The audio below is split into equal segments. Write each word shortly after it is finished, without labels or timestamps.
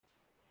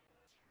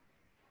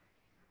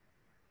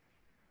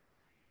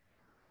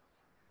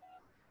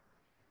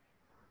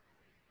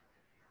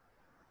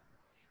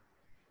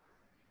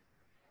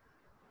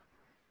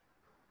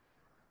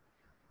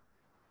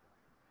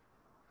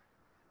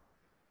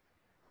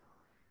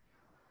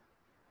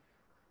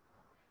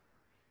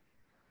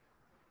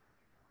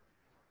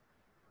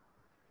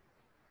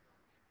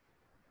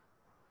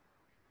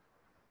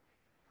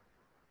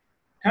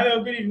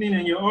Hello, good evening,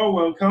 and you're all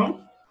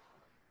welcome.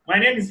 My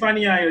name is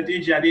Fanny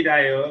Ayodeji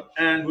Adedayo,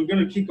 and we're going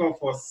to kick off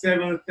for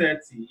 7:30.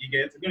 You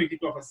get? We're going to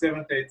kick off for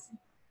 7:30.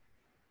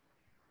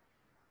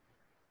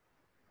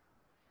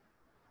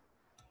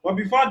 But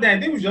before then, I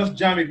think we just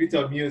jam a bit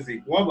of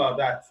music. What about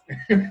that?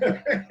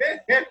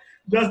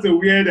 Just a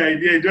weird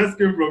idea. It just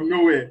came from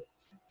nowhere.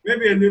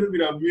 Maybe a little bit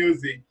of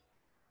music.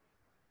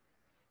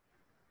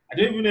 I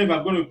don't even know if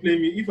I'm going to play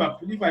me. If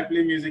I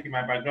play music in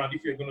my background,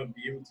 if you're going to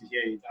be able to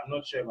hear it. I'm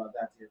not sure about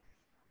that yet.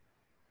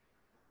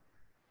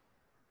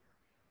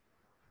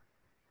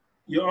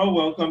 You're all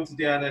welcome to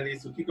the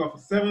analyst. We'll kick off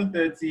at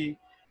 7:30.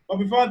 But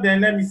before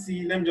then, let me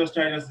see. Let me just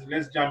try this.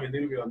 Let's jam a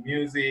little bit of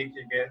music.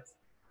 You get?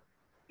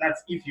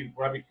 That's if you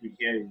probably could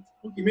hear it.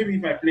 Okay, maybe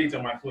if I play it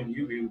on my phone,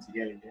 you'll be able to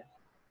hear it. Yeah?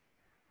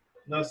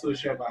 Not so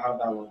sure about how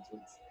that works.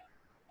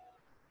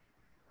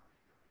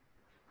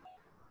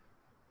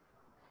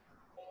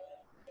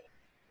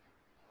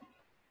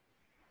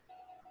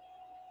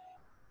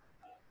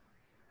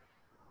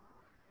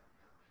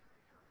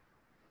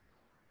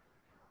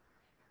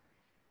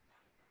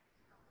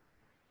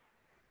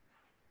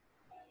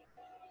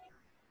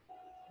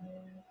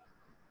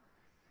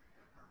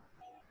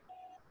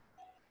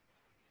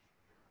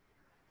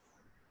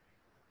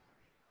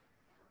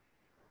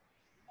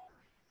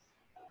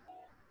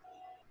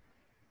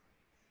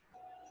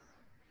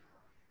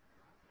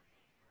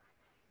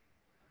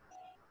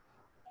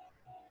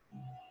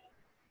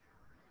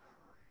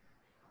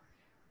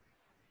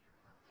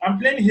 I'm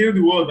playing Heal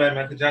the World by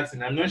Michael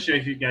Jackson. I'm not sure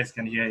if you guys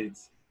can hear it.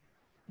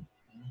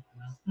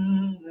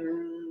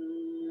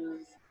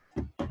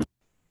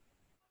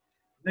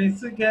 They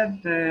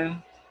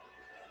together.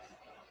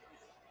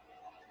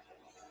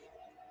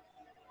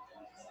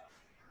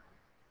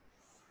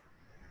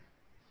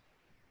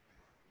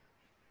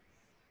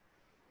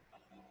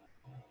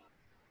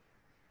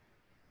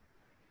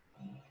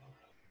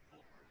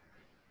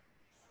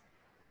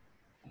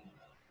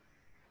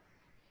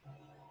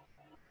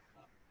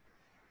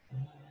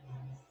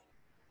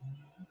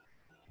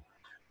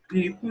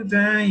 People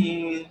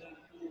dying.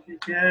 If you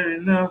care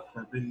enough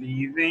for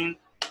believing.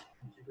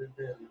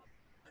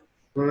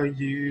 For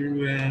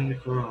you and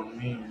for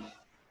me.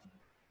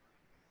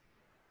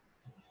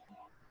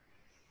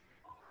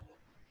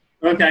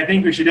 Okay, I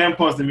think we should then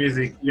pause the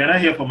music. We are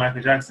not here for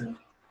Michael Jackson.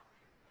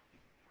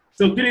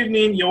 So good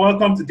evening. You're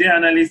welcome to Data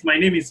Analyst. My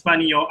name is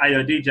Fanio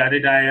Ayode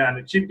Jadedaya. I'm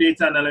the Chief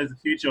Data Analyst, the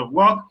Future of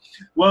Work.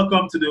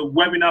 Welcome to the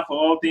webinar for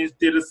all things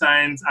data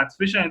science,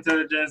 artificial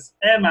intelligence,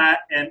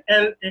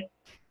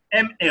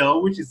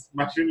 ML, which is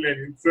machine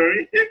learning,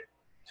 sorry,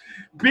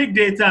 big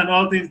data and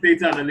all things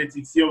data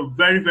analytics. You're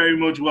very, very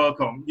much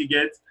welcome, you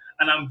get.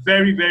 And I'm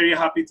very, very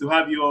happy to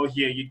have you all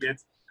here, you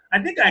get. I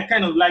think I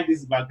kind of like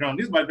this background.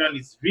 This background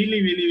is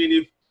really, really,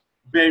 really,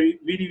 very,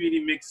 really,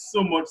 really makes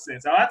so much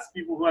sense. I asked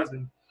people who has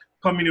been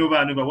coming over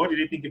and over, what do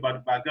they think about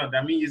the background?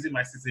 I mean, using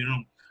my sitting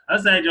room. I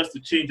decided just to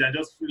change and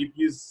just flip,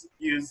 use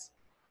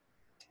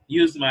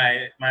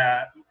my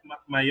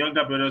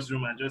younger brother's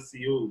room and just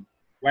see, oh,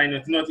 why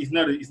not? It's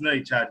not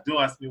a child. Don't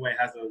ask me why he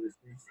has all these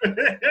things.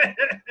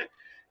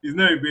 He's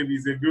not a baby,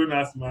 he's a grown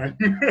ass man.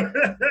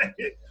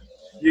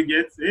 You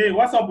get, hey,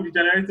 what's up with the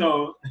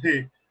generator?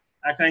 Hey,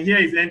 I can hear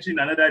he's entering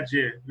another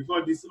chair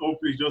before this whole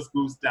place just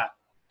goes dark.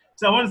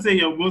 So I want to say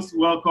you're most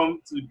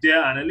welcome to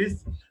Dare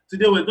Analyst.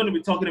 Today we're going to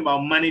be talking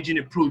about managing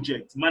a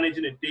project,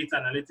 managing a data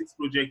analytics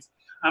project.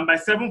 And by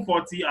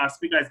 7:40, our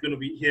speaker is going to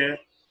be here.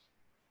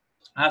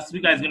 Our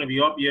speaker is going to be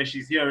up here.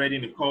 She's here already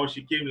in the call.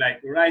 She came like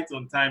right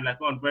on time,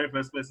 like one of the very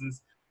first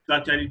persons to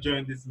actually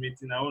join this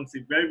meeting. I want to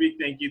say very big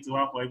thank you to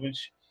her for even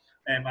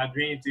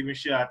agreeing to even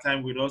share her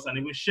time with us and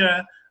even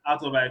share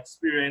out of her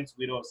experience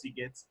with us. You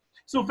get.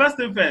 So first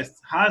thing first,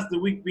 how's the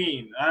week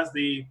been? How's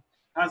the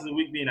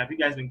week been? Have you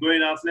guys been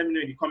going out? Let me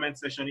know in the comment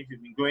section if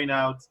you've been going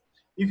out.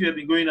 If you have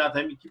been going out,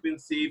 have you been keeping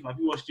safe? Have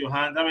you washed your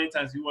hands? How many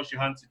times have you washed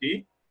your hands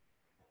today?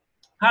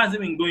 How's it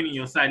been going in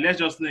your side? Let's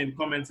just know in the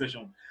comment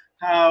section.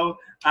 How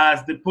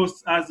as the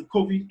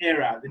COVID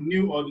era, the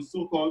new or the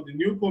so-called the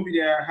new COVID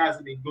era has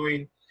it been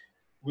going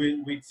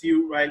with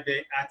you right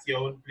there at your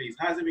own place?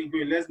 How's it been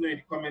going? Let's know in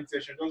the comment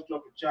section. Just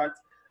drop a chat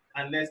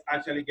and let's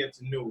actually get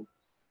to know.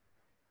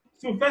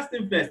 So first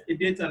thing first, a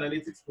data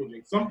analytics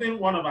project. Something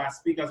one of our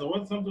speakers, or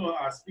what something of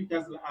our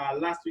speakers, our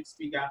last week's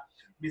speaker,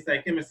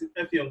 Mr. Ikemesi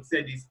Effiong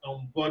said is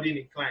onboarding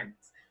a client.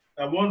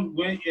 That one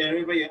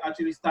whenever you're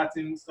actually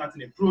starting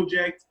a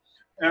project,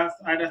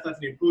 either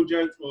starting a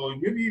project or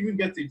maybe even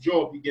get a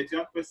job, you get to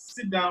have to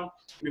sit down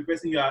with the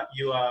person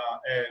you are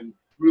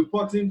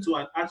reporting to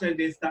and actually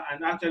then start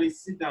and actually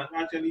sit down,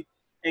 actually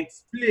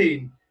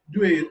explain,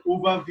 do a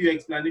overview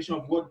explanation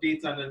of what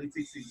data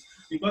analytics is,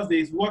 because there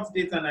is what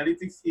data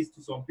analytics is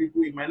to some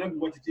people, it might not be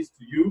what it is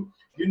to you.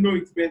 You know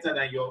it's better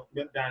than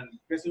the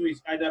person who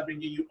is either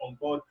bringing you on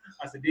board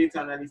as a data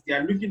analyst. They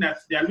are looking up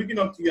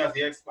to you as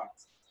the expert.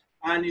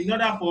 And in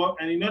order for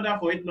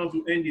it not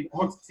to end in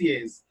hot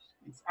tears,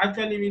 it's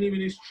actually really,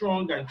 really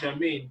strong and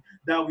germane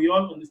that we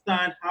all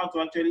understand how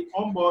to actually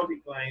onboard the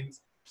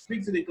clients,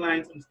 speak to the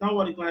clients, understand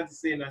what the client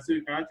is saying, and so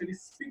you can actually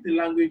speak the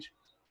language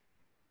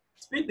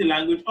Speak the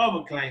language of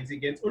a client. You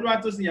get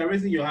Oluwatosin, you're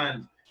raising your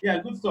hand. Yeah,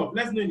 good stuff.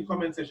 Let's know in the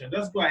comment section.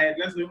 Just go ahead.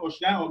 Let's know. Or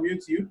should I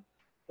unmute you?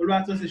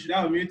 Oluwatosin, should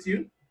I unmute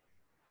you?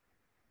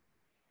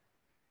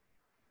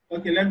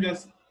 Okay, let me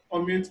just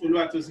unmute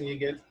Oluwatosin. You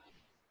get.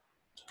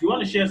 You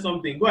want to share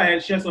something? Go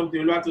ahead, share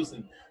something,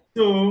 Oluwatosin.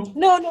 So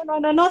No,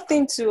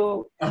 nothing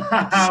to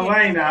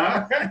why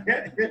now?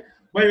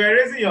 But you were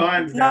raising your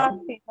hands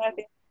now.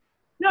 Nothing.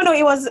 No,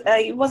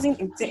 it wasn't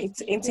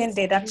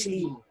intended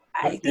actually.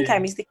 I think I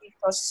mistakenly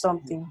touched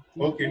something.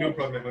 Okay, no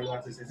problem,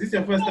 Oluwatosin. Is this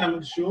your first time on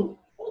the show?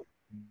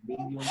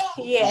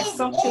 Yes,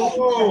 something.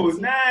 Oh,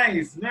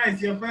 nice.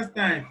 Your first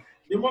time.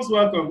 You're most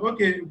welcome.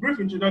 Okay, brief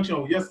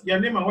introduction. Your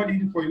name and what do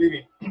you do for a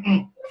living?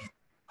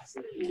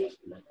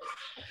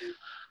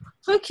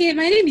 Okay,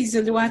 my name is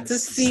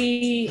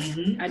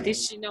Oluwatosin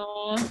Adesina.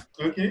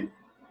 Okay.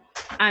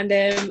 And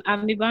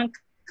I'm a banker.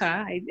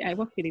 I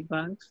work in a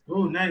bank.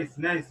 Oh, nice.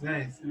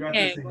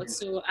 Yeah, but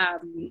so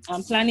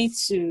I'm planning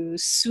to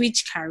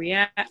switch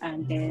career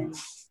and then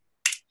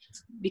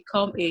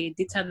become a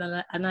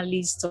data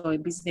analyst or a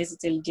business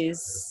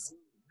intelligence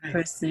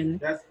person.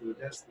 That's good.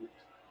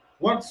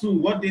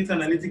 What data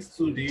analytics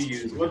tool do you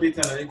use?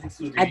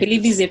 I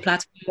believe this is a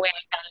platform where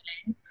I can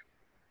learn.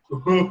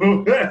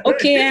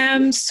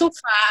 Okay, so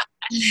far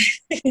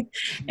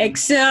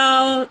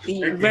Excel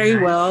very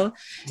nice. well.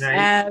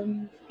 Nice.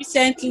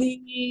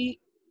 Recently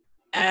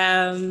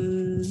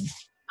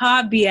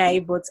Power BI,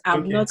 but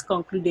I've not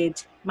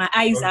concluded. My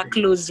eyes are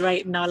closed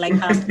right now, like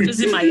I'm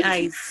closing my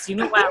eyes. You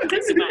know why I'm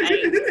closing my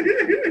eyes?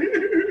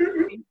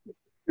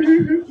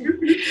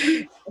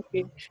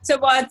 Okay. So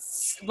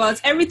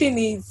but everything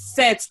is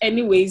set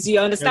anyways. You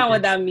understand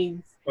what that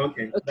means?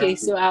 Okay,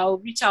 so I'll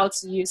reach out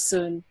to you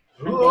soon.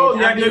 Oh,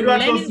 yeah, you're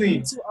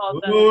learning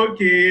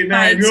okay,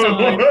 now I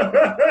know.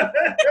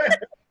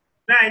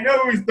 Now I know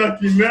who's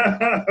talking now.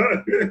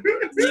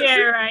 Yeah,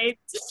 right.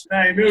 Now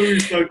I know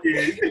who's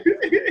talking.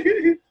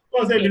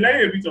 Oh, so you're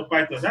learning a bit of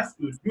Python. That's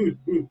good.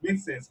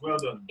 Makes sense. Well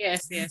done.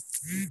 Yes.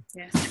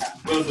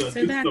 Well done.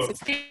 So that's it.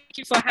 Thank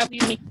you for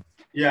having me.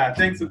 Yeah,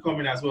 thanks for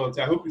coming as well.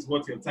 So I hope it's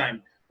worth your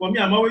time. For me,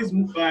 I'm always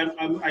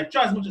I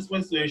try as much as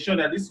possible to ensure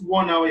that this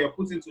 1 hour you're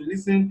putting to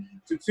listen,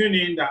 to tune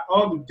in, that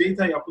all the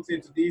data you're putting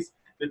into this,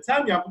 the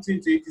time you're putting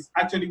into it is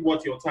actually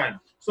worth your time.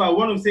 So I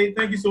want to say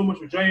thank you so much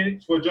for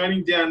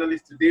joining Dear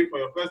Analyst today for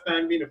your first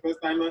time, being a first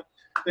timer.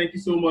 Thank you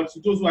so much. To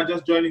those who are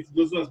just joining, to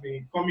those who have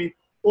been coming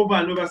over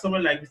and over,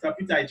 someone like Mr.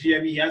 Peter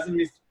GME, he hasn't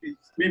missed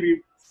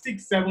maybe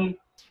six, seven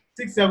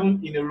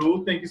in a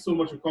row. Thank you so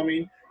much for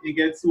coming. You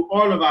get to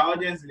all of our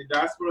audience in the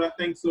diaspora.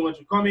 Thanks so much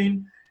for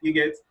coming.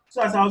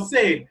 So as I was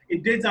saying, a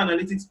data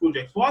analytics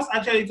project. For us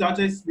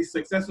to be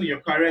successful in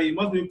your career, you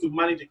must be able to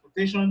manage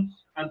expectation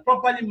and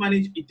properly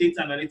manage a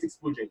data analytics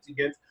project. You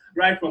get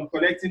right from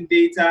collecting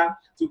data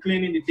to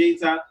cleaning the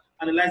data,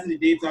 analyzing the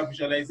data,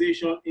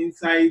 visualization,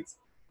 insights,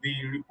 the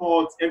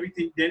reports,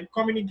 everything, then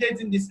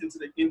communicating this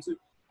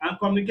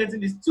communicating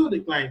this to the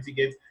client. You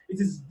get it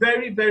is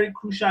very, very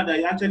crucial that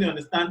you actually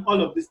understand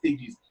all of these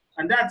stages.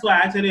 And that's why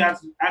I actually have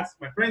to ask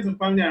my friends and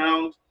family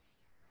around.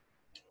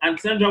 And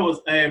Sandra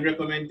was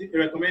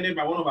recommended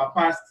by one of our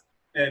past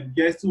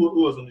guests who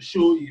was on the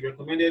show. He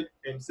recommended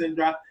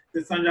Sandra.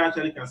 That Sandra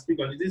actually can speak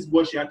on it. This is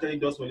what she actually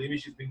does for a living.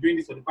 She's been doing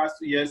this for the past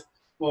 2 years.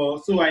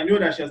 So I know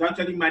that she has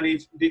actually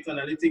managed data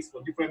analytics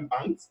for different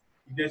banks.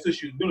 So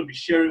she's going to be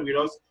sharing with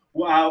us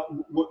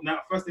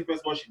first thing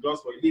first, what she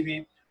does for a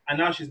living. And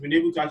now she's been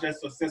able to actually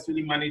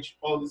successfully manage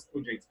all these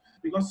projects.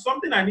 Because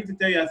something I need to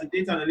tell you as a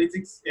data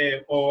analytics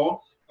or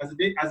as a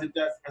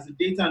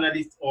data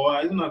analyst or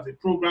even as a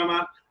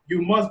programmer,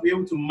 you must be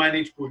able to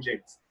manage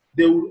projects.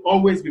 There will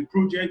always be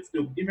projects.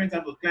 There will be different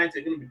types of clients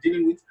you're going to be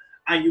dealing with,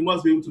 and you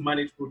must be able to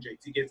manage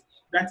projects.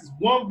 That is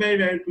one very,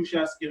 very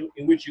crucial skill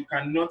in which you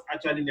cannot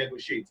actually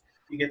negotiate.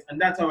 And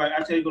that's how we're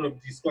actually going to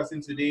be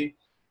discussing today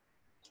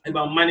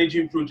about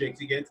managing projects.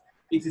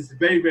 It is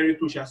very, very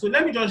crucial. So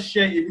let me just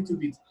share a little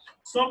bit.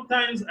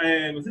 Sometimes,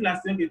 was it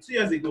last year? 2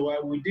 years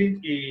ago, we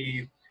did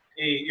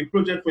a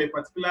project for a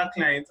particular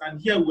client,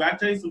 and here we're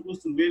actually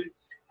supposed to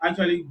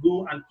actually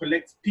go and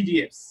collect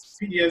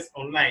PDFs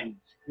online,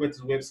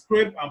 web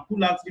scrape and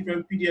pull out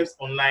different PDFs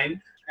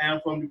online,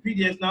 and from the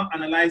PDFs now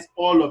analyze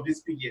all of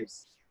these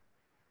PDFs.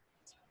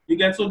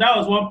 So that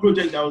was one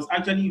project that was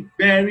actually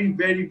very,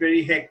 very,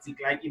 very hectic,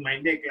 like in my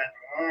neck,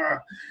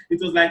 like it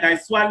was like I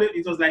swallowed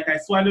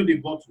a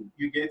bottle.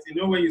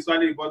 When you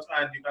swallow a bottle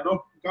and you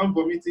can't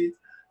vomit it,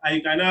 and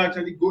you cannot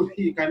actually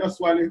you cannot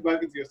swallow it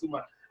back into your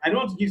stomach. I don't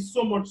want to give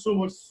so much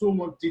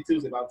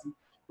details about it,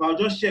 but I'll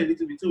just share a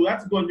little bit. So we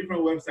have to go on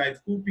different websites,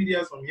 pull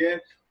PDFs from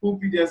here, pull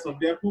PDFs from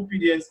there, pull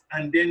PDFs,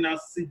 and then now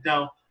sit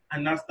down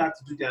and now start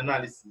to do the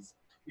analysis.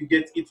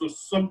 It was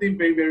something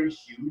very, very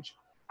huge.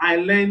 I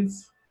learned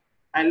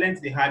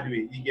the hard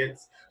way.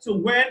 So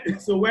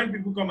when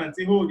people come and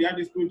say, oh, they have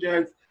this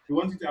project, I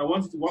want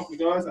you to work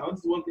with us,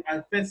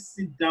 I first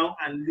sit down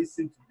and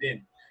listen to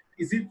them.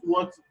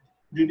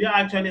 Do they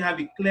actually have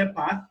a clear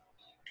path,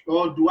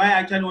 or do I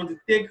actually want to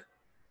take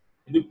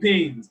the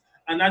pains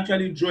and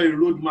actually draw a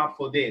roadmap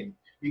for them?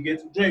 You get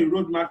to draw a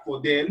roadmap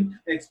for them,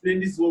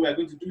 explain this is what we're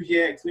going to do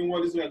here, explain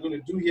what this is what we're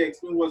going to do here,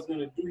 explain what's going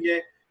to do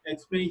here,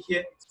 explain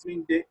here,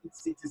 explain there,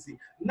 etc.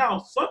 Now,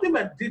 something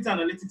about data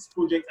analytics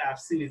project I have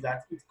seen is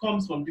that it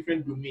comes from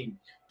different domains.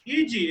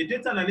 E.g., a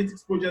data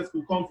analytics project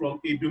could come from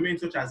a domain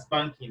such as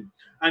banking.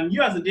 And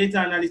you as a data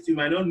analyst, you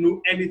might not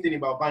know anything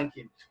about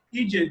banking.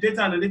 E.g., a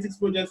data analytics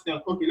project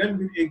can, okay, let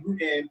me give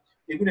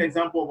a good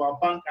example of our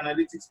bank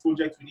analytics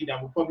project we did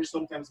and we published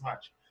sometimes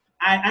March.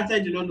 I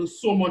actually do not know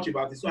so much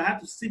about it. So I had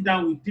to sit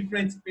down with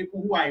different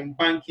people who are in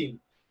banking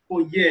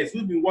for years,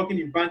 who've been working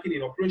in banking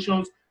in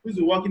operations, who's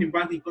been working in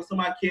banking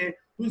customer care,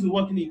 who's been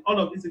working in all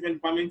of these different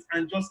departments,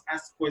 and just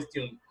ask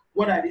questions.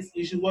 What are these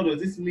issues? What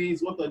does this mean?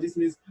 What does this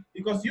mean?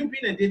 Because you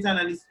being a data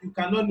analyst, you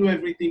cannot know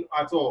everything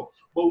at all.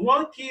 But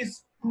one key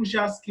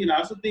crucial skill I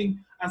also think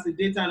as a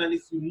data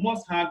analyst you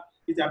must have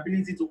is the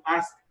ability to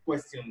ask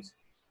questions.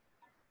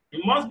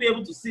 You must be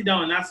able to sit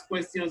down and ask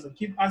questions and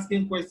keep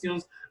asking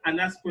questions and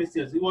ask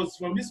questions. It was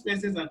from these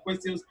questions and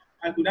questions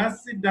I could then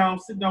sit down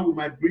with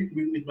my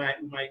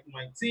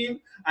team,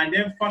 and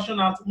then fashion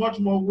out much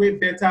more way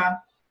better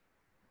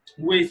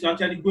ways to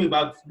actually go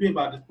about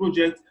the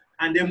project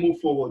and then move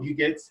forward. You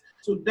get,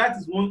 so that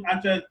is one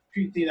actual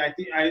key thing I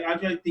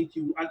actually think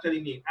you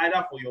actually need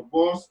either for your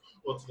boss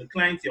or to the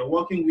client you're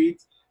working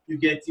with.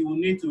 You will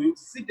need to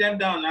sit them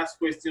down and ask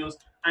questions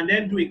and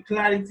then do a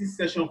clarity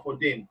session for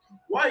them.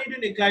 Why are you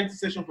doing a clarity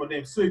session for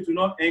them? So it will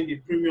not end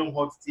in premium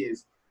hot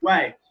tears.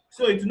 Why?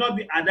 So it will not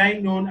be had I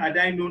known, had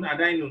I known,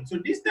 had I known. So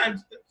this time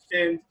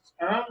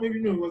around maybe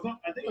no, it was not,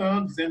 I think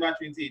around December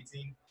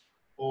 2018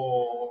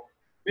 or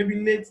maybe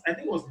late, I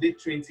think it was late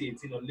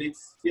 2018 or late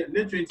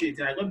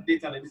 2018. I got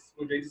data on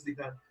this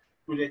data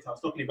project I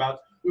was talking about.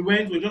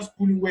 We're just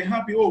pulling, we're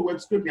happy, oh, web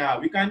scraping,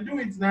 we can do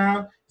it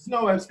now. It's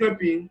not web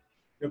scraping.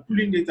 We're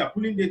pulling data.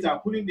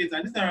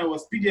 And this time it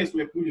was PDFs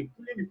we're pulling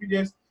the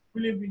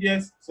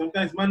PDFs,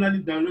 sometimes manually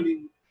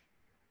downloading.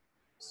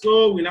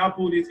 So we now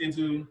pulled it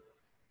into,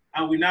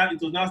 and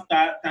it was now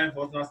time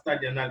for us to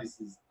start the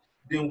analysis.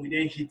 Then we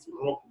hit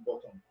rock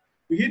bottom.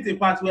 We hit a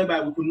part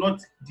whereby we could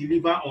not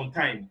deliver on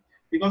time.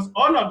 Because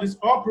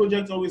all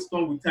projects always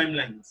come with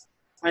timelines.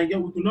 And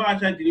yet we could not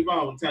actually deliver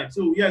on time.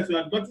 So yes, we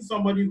had gotten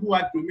somebody who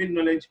had domain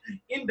knowledge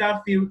in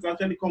that field to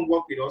actually come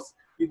work with us.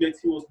 He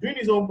was doing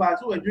his own part,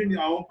 so we're doing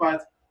our own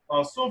part.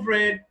 So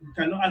afraid we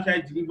cannot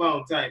actually deliver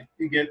on time.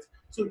 You get,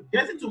 so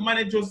getting to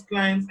manage those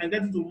clients and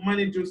getting to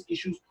manage those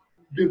issues,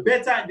 the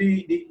better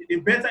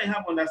the better you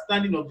have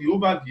understanding of the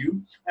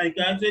overview and you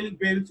can actually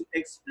be able to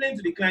explain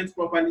to the clients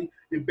properly,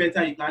 the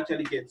better you can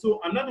actually get. So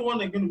I'm not the one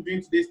that's going to be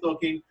doing today's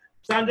talking.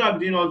 Sandra will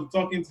be doing all the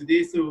talking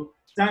today. So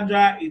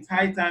Sandra, it's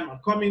high time. I'm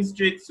coming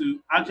straight to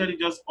actually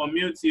just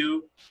unmute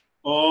you,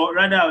 or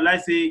rather, I would like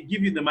to say,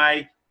 give you the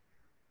mic,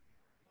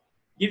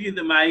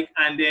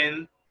 and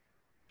then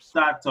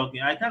start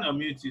talking. I can't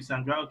unmute you,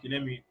 Sandra.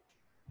 Okay,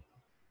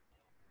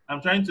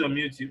 I'm trying to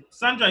unmute you.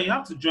 Sandra, you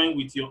have to join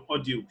with your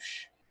audio.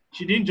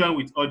 She didn't join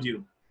with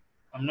audio.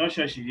 I'm not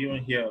sure she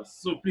didn't hear us.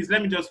 So please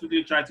let me just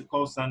quickly try to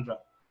call Sandra.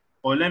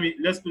 Or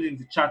let's put it in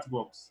the chat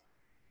box.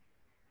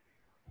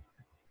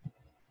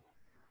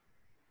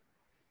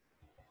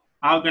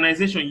 Our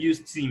organization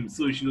used Teams.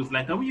 So she was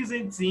like, are we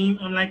using Teams?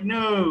 I'm like,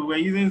 no, we're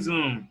using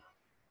Zoom.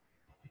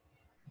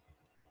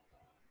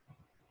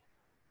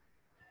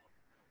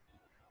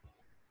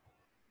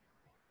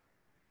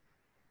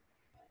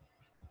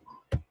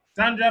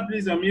 Sandra,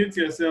 please unmute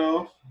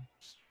yourself.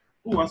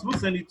 Oh, I was supposed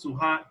to send it to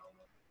her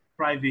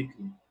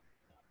privately.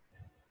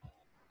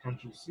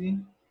 Can't you see?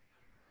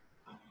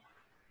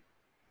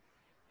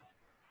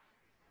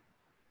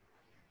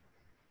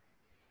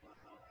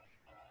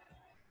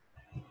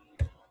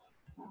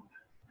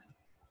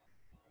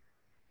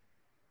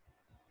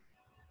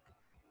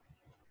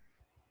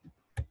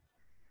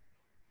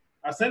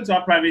 I sent to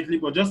her privately,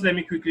 but just let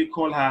me quickly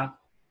call her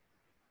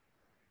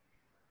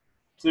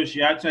so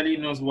she actually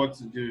knows what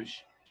to do.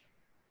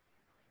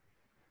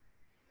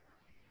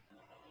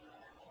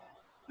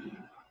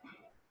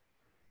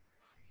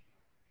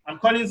 I'm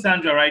calling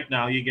Sandra right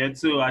now, you get,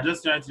 so I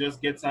just trying to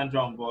just get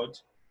Sandra on board.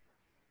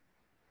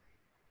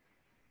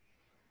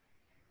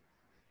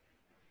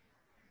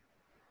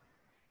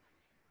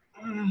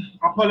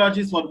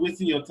 Apologies for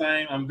wasting your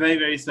time. I'm very,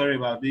 very sorry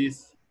about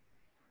this.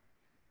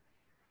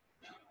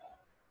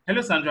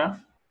 Hello,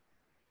 Sandra.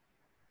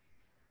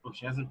 Oh,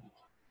 she hasn't.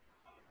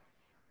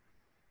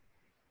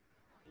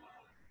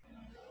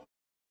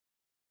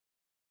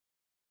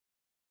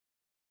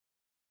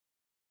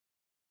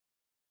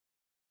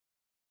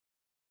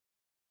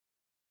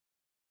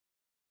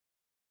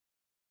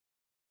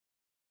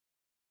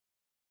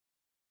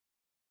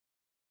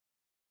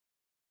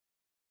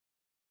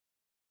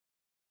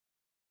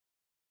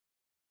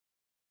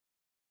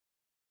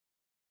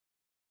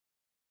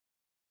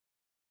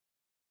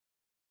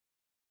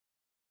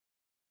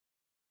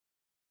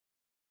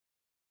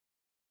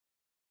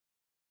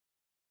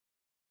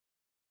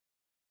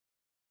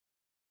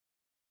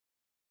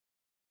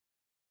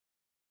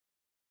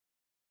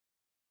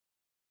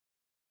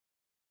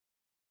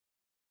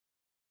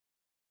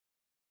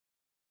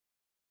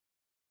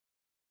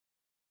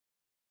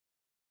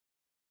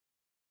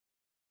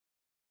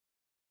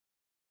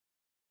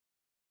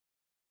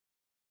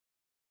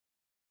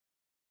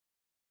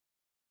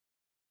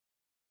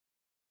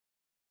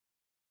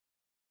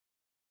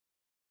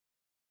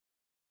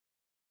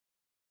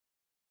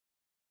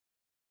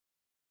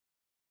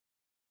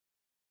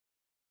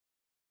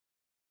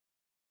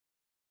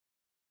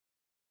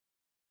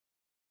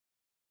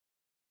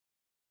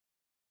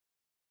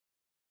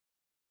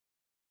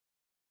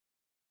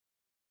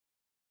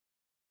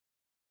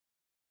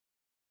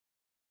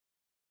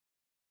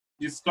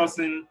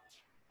 discussing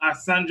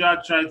as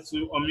Sandra tried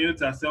to unmute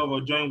herself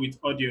or join with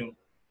audio.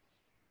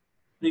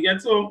 You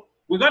get, so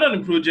we got on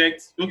the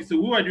project. Okay, so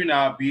we were doing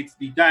our bit,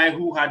 the guy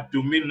who had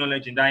domain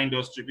knowledge in that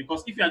industry.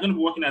 Because if you are going to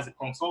be working as a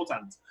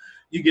consultant,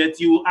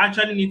 you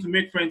actually need to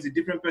make friends with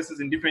different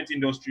persons in different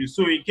industries.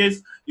 So in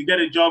case you get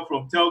a job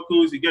from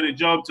telcos, you get a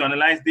job to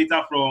analyze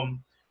data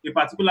from a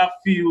particular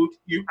field,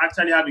 you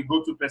actually have a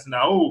go-to person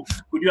that, oh,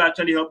 could you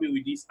actually help me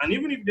with this? And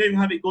even if they don't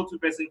have a go-to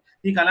person,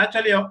 he can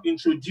actually help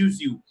introduce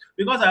you.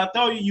 Because I'll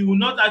tell you, you will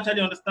not actually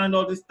understand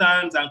all these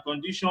terms and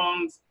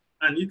conditions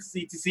and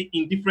etc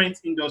in different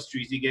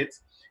industries. You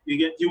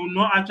will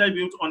not actually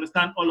be able to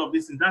understand all of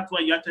this, and that's why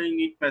you actually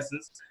need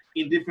persons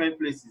in different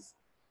places.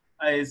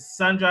 Has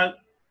Sandra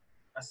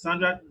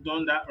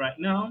done that right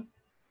now?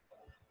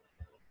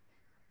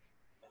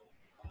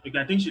 Okay,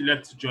 I think she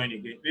left to join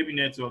again. Maybe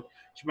network.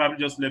 She probably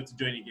just left to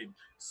join again.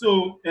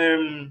 So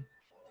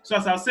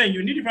as I was saying,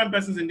 you need different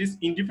persons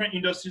in different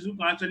industries who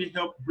can actually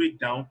help break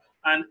down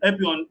and help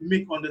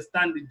you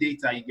understand the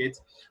data you get.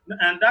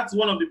 And that's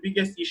one of the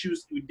biggest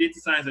issues with data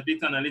science or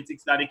data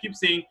analytics, that they keep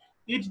saying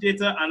each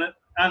data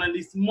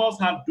analyst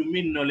must have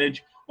domain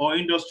knowledge or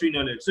industry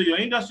knowledge. So your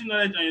industry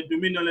knowledge and your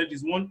domain knowledge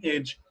is one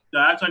edge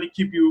that actually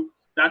keep you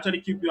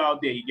out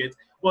there, you get.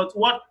 But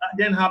what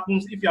then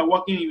happens if you're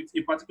working with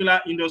a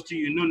particular industry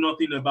you know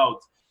nothing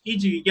about?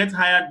 E.g., you get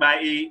hired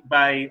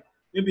by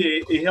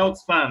maybe a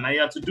health firm, and you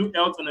have to do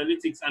health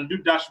analytics and do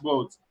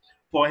dashboards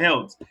for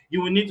health.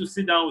 You will need to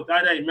sit down with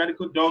either a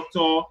medical doctor,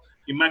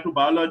 a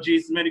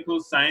microbiologist, medical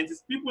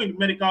scientist, people in the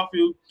medical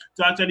field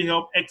to actually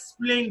help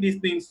explain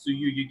these things to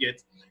you. You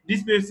get,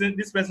 this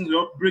person will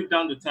help break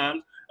down the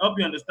terms, help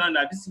you understand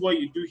that this is what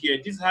you do here,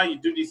 this is how you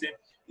do this.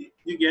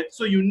 You get,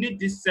 so you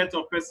need this set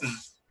of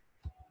persons.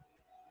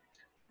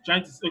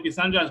 Okay,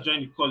 Sandra has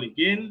joined the call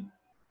again.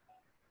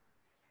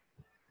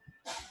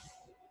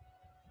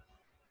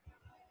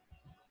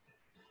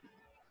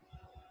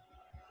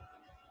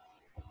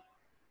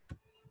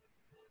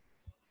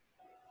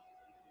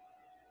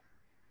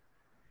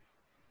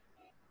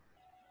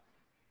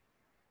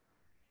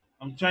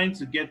 I'm trying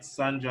to get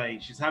Sandra.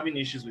 She's having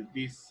issues with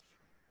this.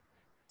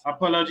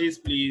 Apologies,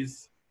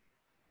 please.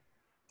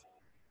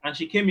 And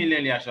she came in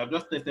earlier. I should have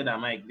just tested her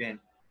mic then.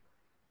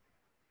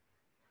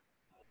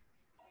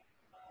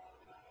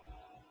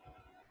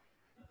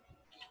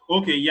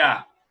 Okay,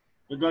 yeah.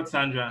 We got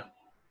Sandra.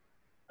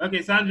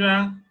 Okay,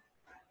 Sandra.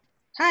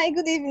 Hi,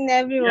 good evening,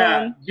 everyone.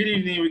 Yeah, good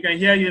evening. We can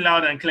hear you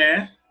loud and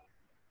clear.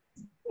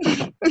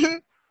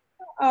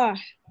 Oh,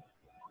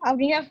 I've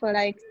been here for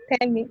like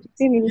 10 minutes,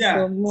 15 minutes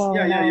or more.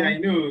 Yeah. I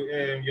know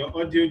your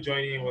audio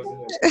joining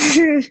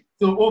wasn't.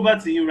 So over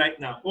to you right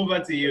now. Over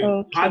to you.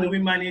 Okay. How do we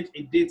manage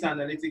a data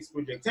analytics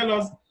project? Tell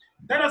us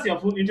your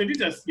full,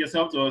 introduce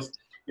yourself to us.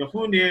 Your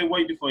full name,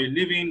 what you do for a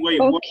living, where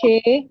you work,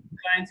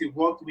 clients you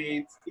work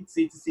with,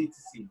 etc.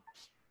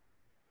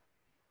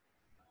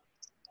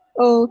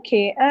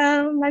 Okay.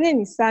 My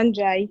name is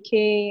Sandra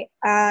Ike.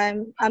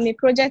 I'm a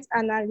project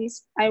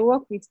analyst. I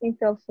work with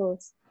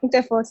Interfort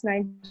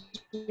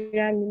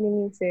Nigeria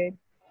Limited.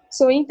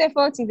 So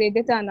Interfort is a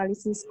data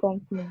analysis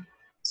company.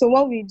 So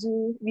what we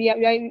do,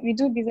 we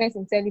do business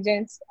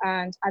intelligence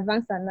and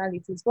advanced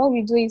analytics. What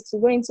we do is to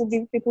go into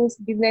people's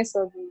business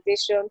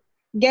organization,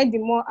 get the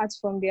more out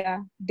from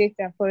their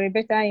data for a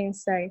better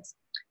insight.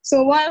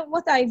 So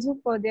what I do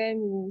for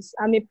them is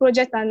I'm a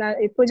project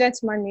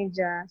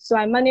manager. So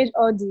I manage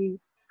all the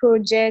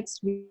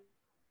projects within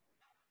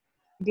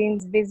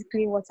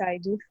basically what I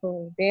do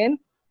for them,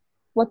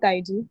 what I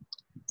do.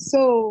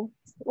 So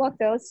what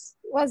else?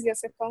 What's your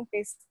second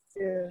question?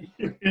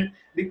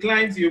 The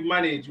clients you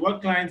manage.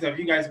 What clients have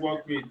you guys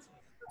worked with?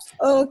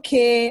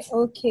 Okay,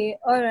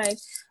 all right.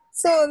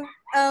 So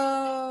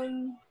I'll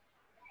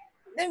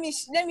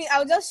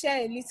just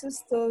share a little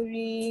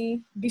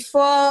story.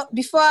 Before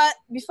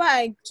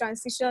I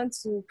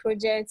transitioned to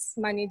project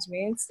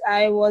management,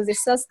 I was a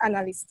sales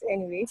analyst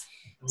anyway.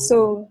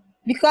 So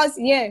because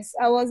yes,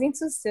 I was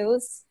into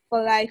sales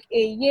for like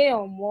a year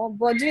or more,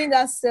 but during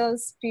that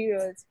sales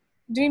period,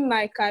 during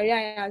my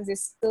career as a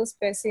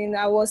salesperson,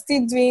 I was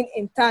still doing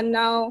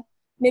internal,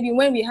 maybe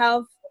when we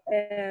have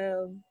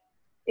a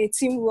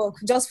teamwork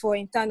just for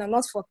internal,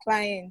 not for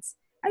clients.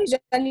 I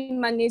usually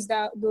manage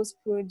those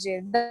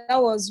projects.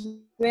 That was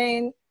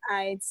when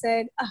I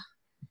said,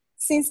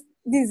 since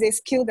this is a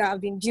skill that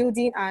I've been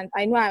building and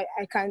I know I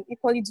can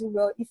equally do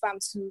well if I'm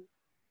to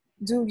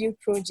do real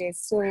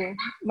projects. So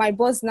my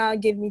boss now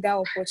gave me that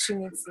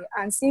opportunity.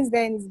 And since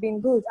then, it's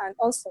been good and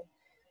awesome.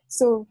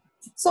 So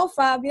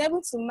far, I've been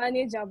able to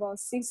manage about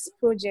 6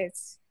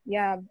 projects.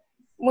 Yeah,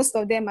 most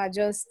of them are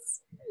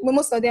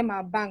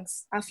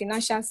banks and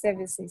financial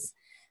services.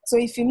 So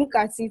if you look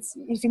at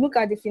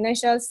the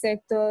financial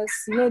sectors,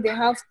 they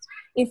have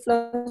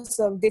influence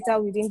of data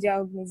within their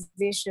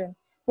organization.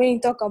 When you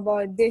talk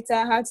about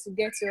data, how to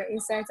get your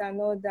insight and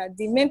all that,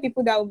 the main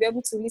people that will be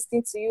able to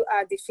listen to you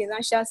are the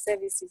financial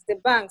services, the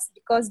banks,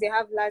 because they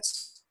have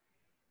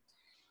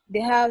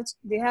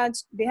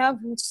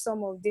huge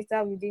sum of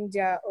data within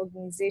their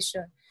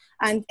organization.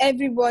 and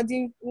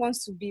everybody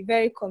wants to be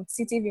very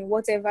competitive in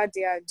whatever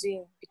they are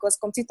doing because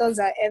competitors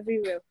are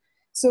everywhere.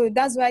 So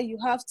that's why you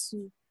have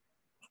to.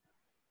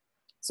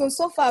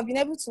 So far, I've been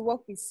able to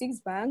work with 6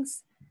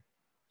 banks.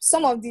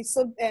 Some of the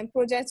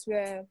projects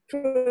were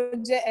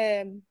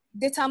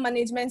data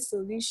management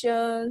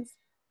solutions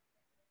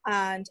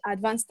and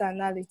advanced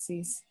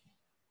analytics.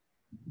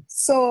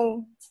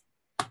 So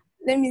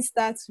let me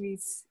start with,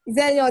 is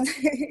there any other?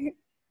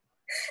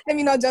 Let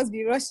me not just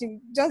be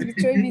rushing, just be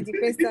throwing me the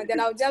question, then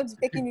I'll just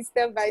be taking it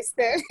step by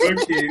step.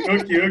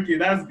 Okay.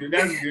 That's good.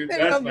 That's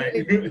fine.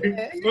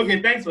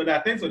 Okay, thanks for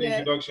that. Thanks for the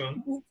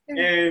introduction.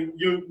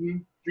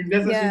 You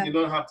necessarily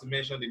do not have to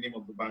mention the name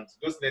of the banks.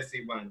 Just let's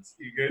say banks.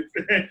 You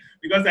get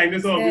because I know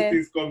some of these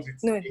things comes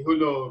with a whole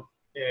lot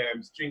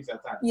of strings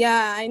attached.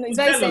 Yeah, I know. It's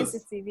very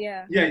sensitive.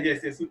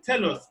 Yes. So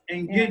tell us,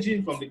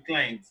 engaging from the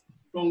client,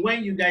 from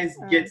when you guys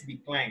get the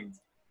client,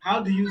 how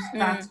do you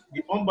start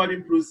the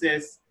onboarding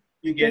process?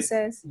 You get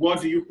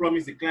what do you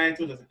promise the client?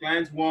 What does the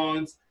client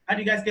want? How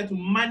do you guys get to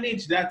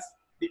manage that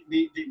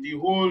the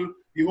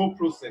whole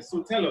process?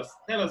 So tell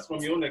us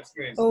from your own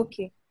experience.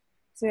 Okay.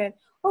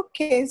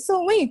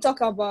 So when you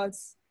talk about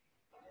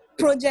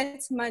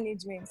project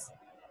management,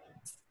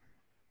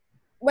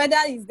 whether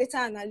it's data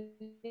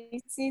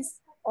analytics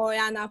or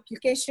an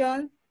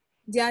application,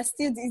 they are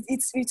still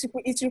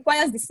it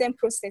requires the same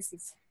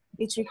processes.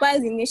 It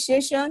requires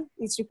initiation.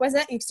 It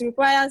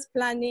requires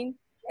planning,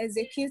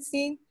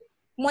 executing,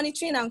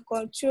 monitoring and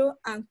control,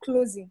 and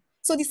closing.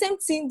 So the same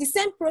thing, the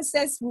same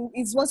process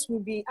is what will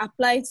be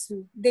applied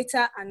to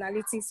data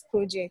analytics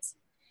projects.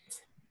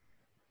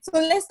 So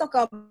let's talk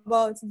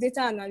about data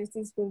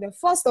analytics project.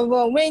 First of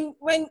all, when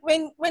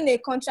a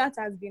contract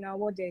has been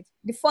awarded,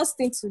 the first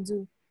thing to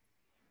do,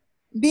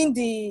 being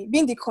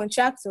the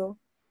contractor,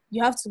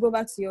 you have to go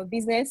back to your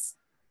business,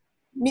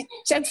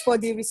 check for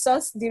the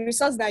resource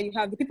that you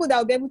have, the people that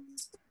will be able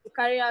to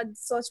carry out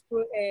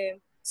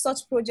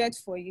such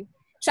project for you.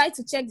 Try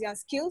to check their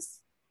skills.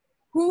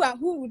 Who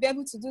will be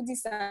able to do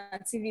this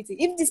activity?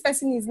 If this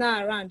person is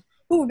not around,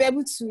 who will be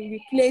able to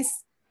replace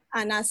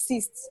and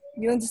assist?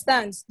 You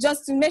understand?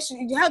 Just to make sure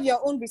you have your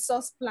own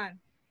resource plan.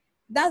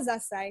 That's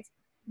aside.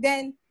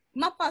 Then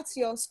map out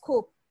your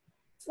scope.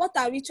 What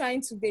are we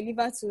trying to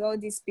deliver to all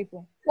these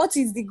people? What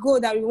is the goal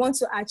that we want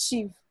to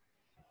achieve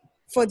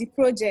for the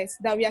project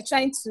that we are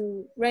trying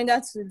to render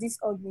to this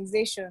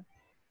organization?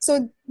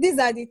 So these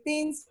are the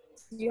things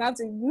you have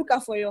to look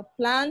out for: your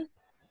plan,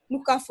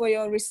 look out for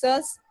your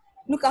resource,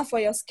 look out for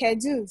your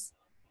schedules.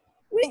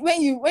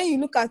 When you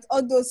look at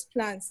all those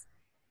plans,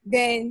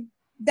 then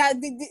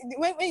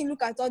when you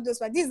look at all those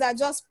plans, these are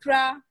just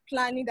prior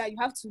planning that you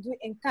have to do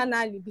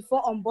internally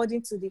before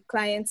onboarding to the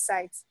client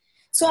site.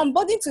 So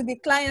onboarding to the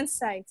client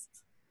site,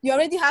 you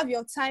already have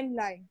your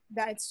timeline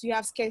that you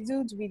have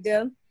scheduled with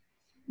them.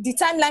 The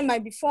timeline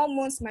might be 4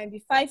 months, might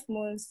be 5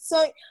 months.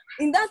 So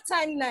in that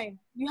timeline,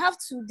 you have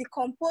to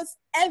decompose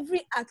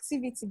every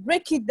activity,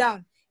 break it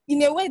down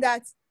in a way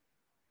that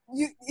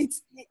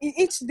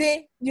each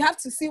day you have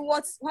to see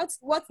what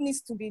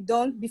needs to be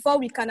done before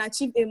we can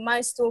achieve a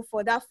milestone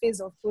for that phase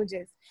of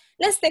project.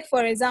 Let's take,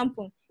 for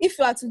example, if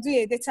you are to do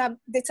a data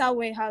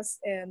warehouse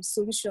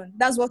solution,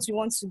 that's what you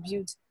want to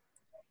build.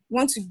 You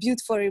want to build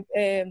for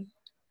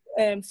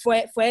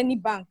any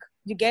bank,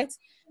 you get?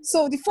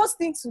 So the first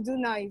thing to do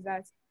now is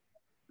that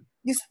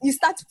you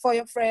start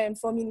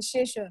from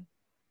initiation.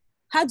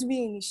 How do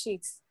we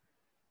initiate?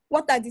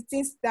 What are the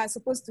things that are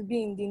supposed to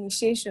be in the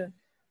initiation?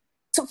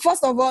 So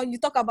first of all, you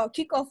talk about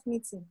kickoff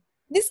meeting.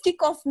 This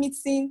kickoff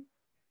meetings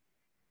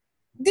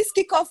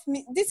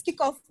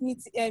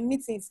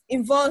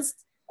involves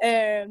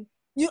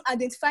you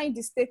identifying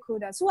the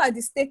stakeholders. Who are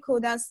the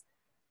stakeholders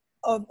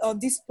of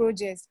this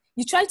project?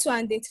 You try to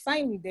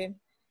identify with them.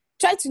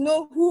 Try to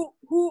know who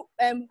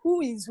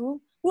is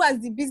who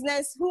has the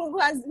business, who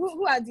are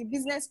the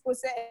business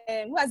process,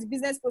 who has the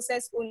business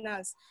process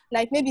owners.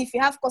 Like maybe if you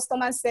have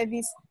customer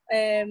service,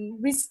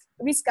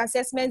 risk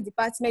assessment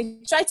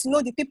department, try to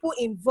know the people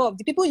involved,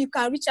 the people you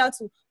can reach out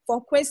to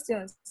for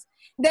questions.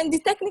 Then the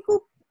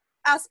technical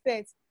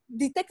aspect,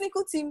 the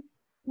technical team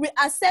will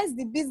assess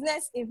the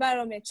business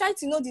environment. Try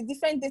to know the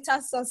different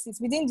data sources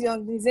within the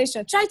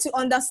organization. Try to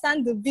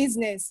understand the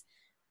business.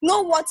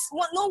 Know what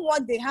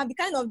they have, the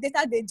kind of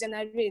data they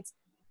generate.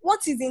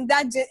 What is in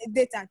that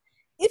data?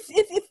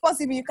 If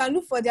possible, you can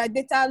look for their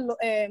data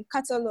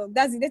catalog.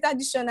 That's the data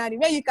dictionary,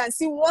 where you can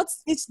see what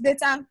each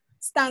data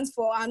stands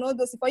for and all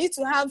those, for you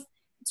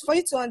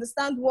to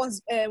understand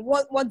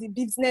what the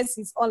business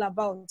is all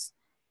about.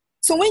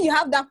 So when you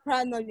have that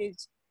prior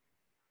knowledge,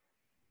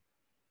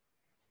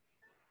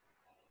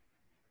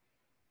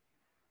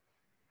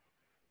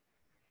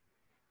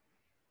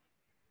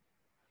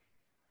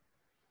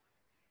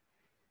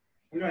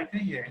 No, I can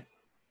hear.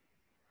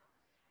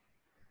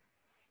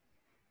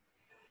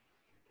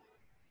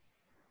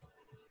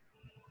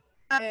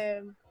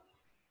 I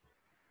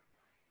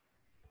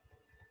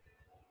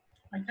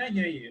can't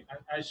hear you.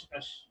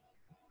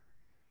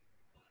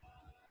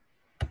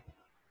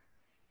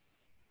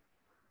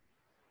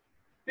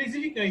 Please,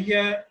 if you can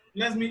hear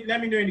let me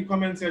know in the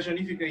comment section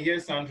if you can hear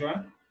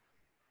Sandra.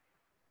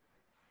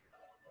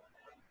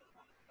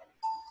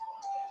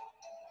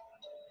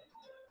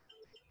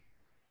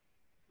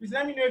 Please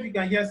let me know if you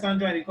can hear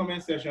Sandra in the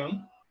comment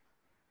section.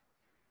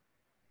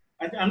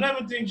 I'm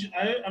not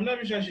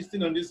even sure she's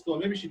still on this call.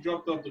 Maybe she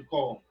dropped off the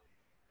call.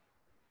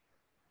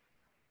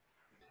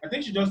 I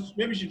think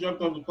maybe she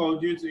dropped off the call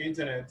due to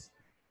internet.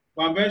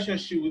 But I'm very sure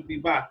she will be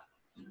back.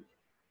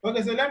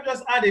 Okay, so let me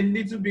just add a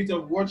little bit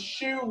of what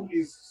she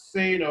is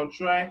saying or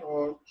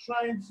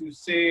trying to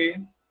say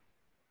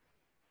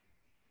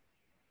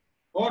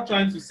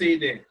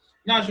there.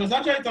 Now she was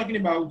actually talking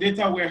about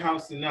data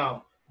warehousing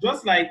now.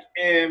 Just like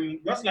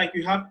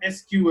you have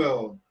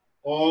SQL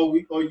or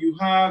you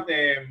have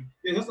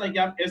just like you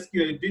have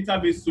SQL, a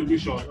database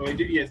solution or a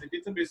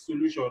database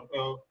solution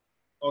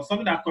or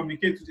something that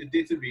communicates with a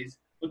database.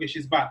 Okay,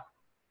 she's back.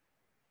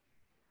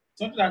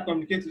 Something that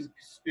communicates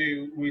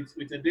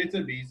with a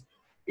database.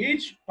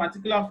 Each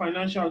particular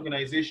financial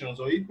organizations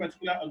or each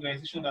particular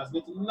organization that's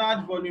got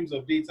large volumes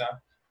of data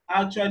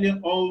actually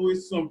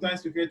always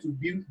sometimes prefer to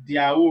build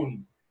their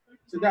own.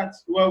 So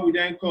that's what we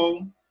then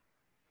call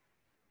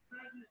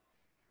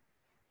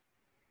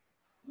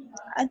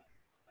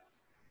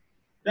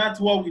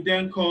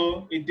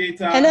a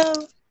data. Hello.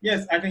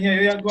 Yes, I can hear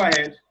you. Yeah, go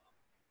ahead.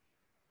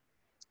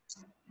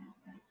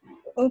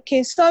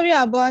 Okay, sorry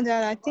about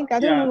that. I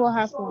don't know what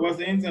happened. Was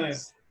the internet?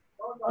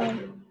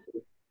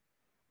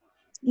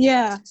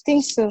 Yeah, I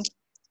think so.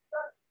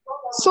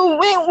 So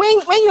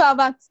when you have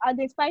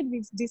identified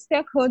with the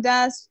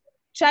stakeholders,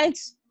 try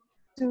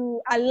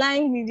to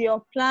align with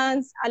your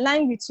plans,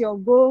 align with your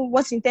goal,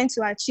 what you intend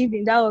to achieve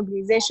in that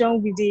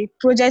organization with the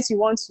project you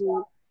want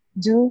to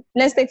do.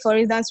 Let's take, for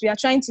instance, we are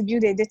trying to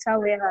build a data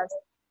warehouse.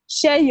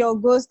 Share your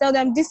goals, tell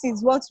them this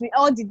is what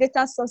all the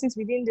data sources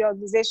within the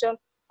organization,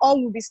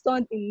 all will be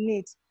stored in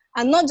it.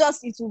 And not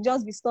just, it will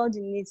just be stored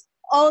in it.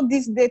 All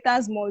these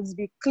data must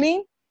be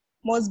clean,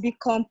 must be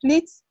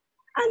complete,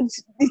 and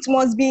it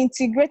must be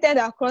integrated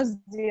across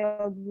the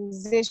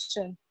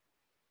organization.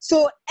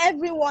 So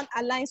everyone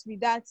aligns with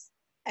that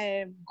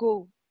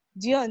goal.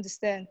 Do you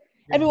understand?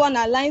 Yeah. Everyone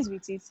aligns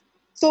with it.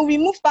 So we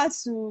move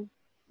to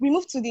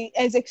the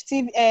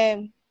executive,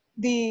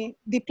 the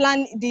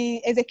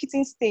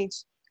executing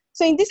stage.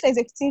 So in this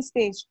executing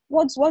stage,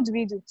 what do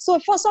we do? So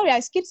sorry, I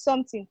skipped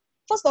something.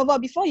 First of all,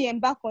 before you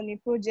embark on a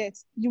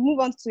project, you move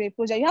on to a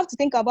project, you have to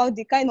think about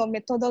the kind of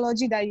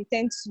methodology that you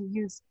tend to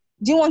use.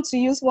 Do you want to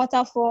use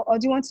waterfall or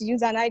do you want to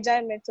use an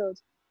agile method?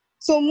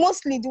 So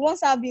mostly the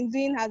ones I've been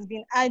doing has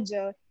been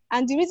agile.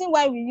 And the reason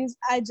why we use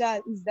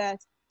agile is that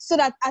so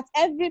that at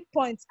every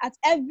point, at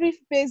every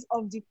phase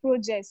of the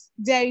project,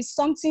 there is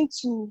something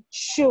to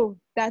show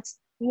that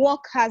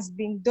work has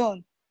been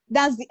done.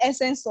 That's the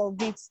essence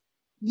of it.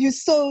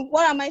 So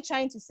what am I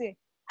trying to say?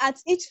 At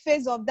each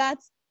phase of that,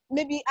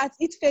 maybe at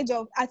each phase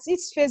of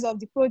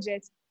the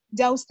project,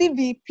 there will still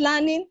be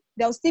planning,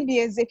 there will still be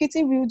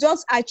executing. We will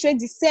just iterate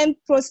the same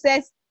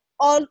process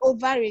all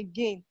over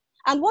again.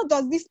 And what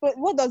does this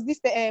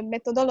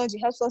methodology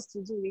helps us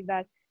to do with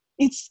that?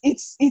 It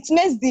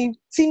makes the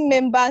team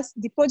members,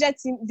 the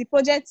project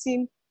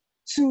team,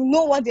 to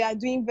know what they are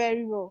doing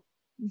very well,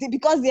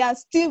 because they are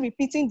still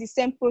repeating the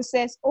same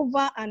process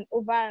over and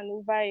over and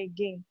over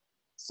again.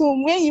 So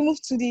when you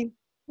move to the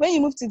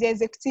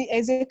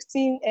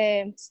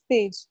executing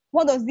stage,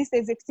 what does this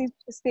executive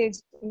stage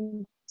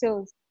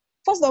entail?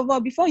 First of all,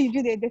 before you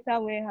build a data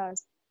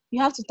warehouse,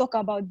 you have to talk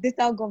about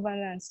data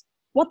governance.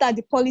 What are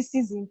the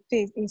policies in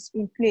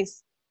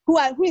place? Who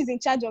is in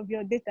charge of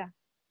your data?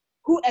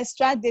 Who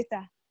extract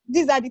data?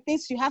 These are the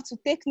things you have to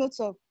take note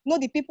of. Know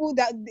the people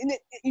that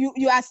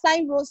you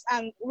assign roles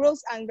and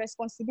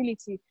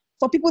responsibility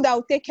for people that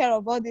will take care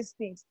of all these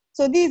things.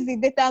 So this is the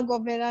data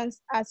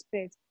governance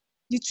aspect.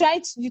 You try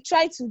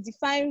to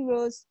define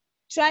roles,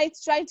 try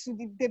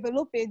to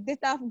develop a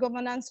data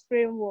governance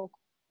framework,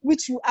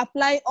 which you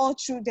apply all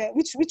through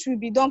which will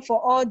be done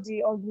for all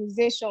the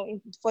organization,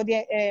 for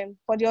the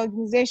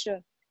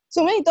organization.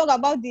 So when you talk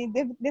about the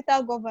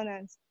data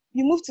governance,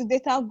 you move to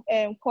data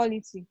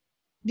quality,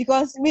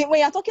 because when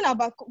you're talking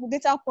about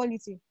data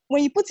quality,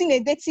 when you put in a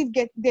dirty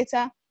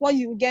data, what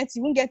you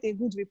won't get a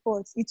good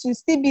report. It will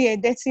still be a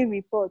dirty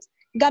report.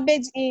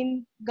 Garbage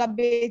in,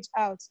 garbage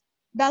out.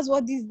 That's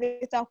what this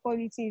data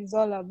quality is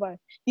all about.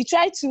 You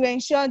try to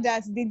ensure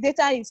that the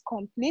data is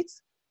complete.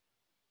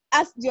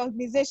 Ask the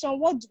organization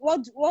what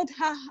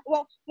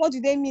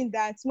do they mean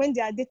that when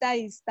their data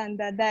is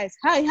standardized?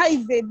 How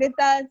is the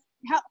data?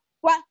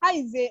 How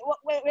is it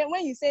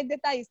when you say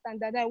data is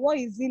standardized? What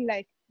is it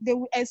like? They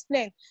will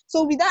explain.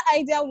 So with that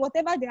idea,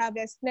 whatever they have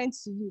explained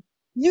to you,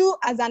 you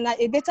as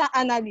a data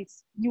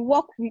analyst, you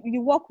work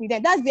with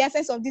them. That's the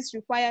essence of this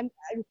requirement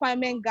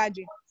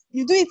gathering.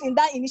 You do it in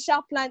that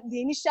initial plan,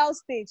 the initial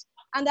stage.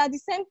 And at the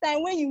same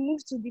time, when you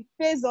move to the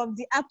phase of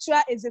the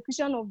actual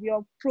execution of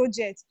your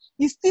project,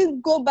 you still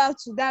go back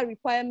to that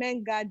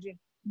requirement gathering,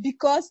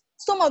 because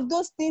some of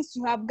those things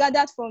you have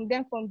gathered from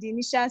them from the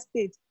initial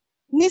stage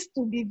needs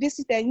to be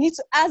visited. You need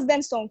to ask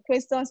them some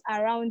questions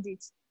around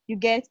it. You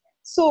get?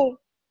 So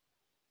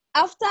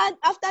after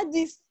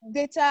this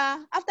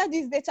data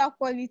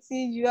quality,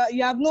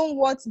 you have known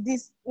what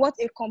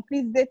a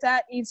complete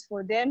data is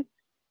for them,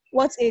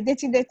 what a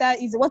dirty data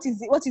is, what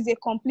is a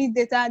complete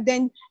data.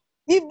 Then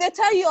if they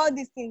tell you all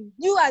these things,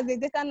 you as a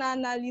data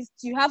analyst,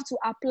 you have to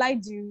apply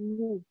the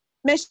rule,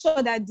 make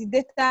sure that the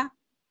data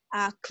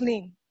are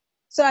clean.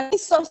 So any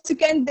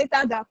subsequent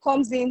data that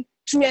comes in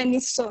through any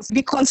source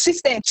be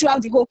consistent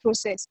throughout the whole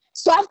process.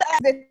 So after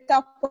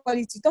data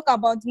quality, talk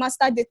about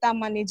master data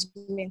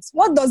management.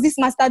 What does this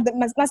master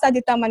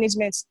data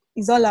management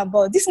is all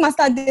about? This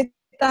master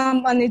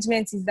data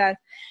management is that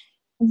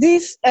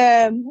this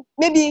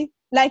maybe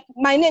like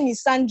my name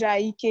is Sandra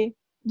Ike.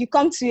 You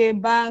come to a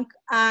bank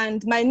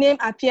and my name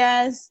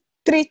appears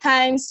 3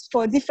 times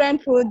for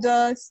different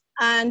products,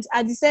 and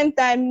at the same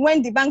time,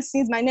 when the bank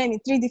sees my name in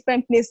 3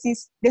 different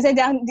places, they say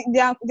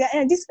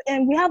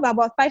we have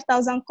about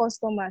 5,000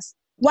 customers.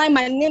 Why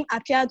my name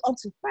appeared up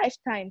to 5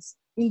 times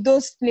in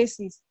those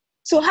places?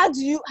 So how do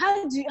you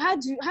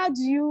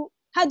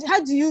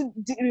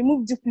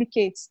remove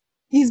duplicates?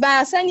 Is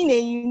by assigning a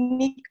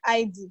unique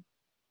ID.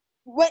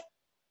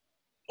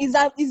 Is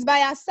by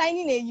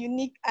assigning a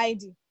unique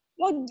ID.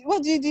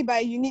 What do you do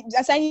by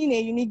assigning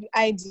a unique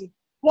ID?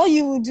 What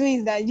you will do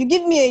is that you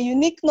give me a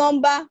unique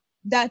number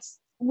that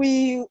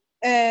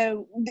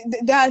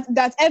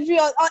that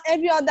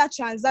every other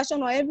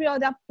transaction or every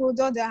other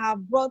product that are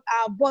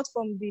bought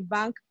from the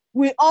bank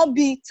will all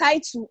be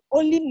tied to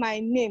only my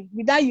name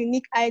with that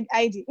unique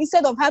ID,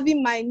 instead of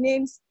having my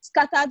names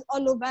scattered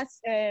all over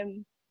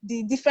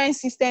the different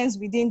systems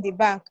within the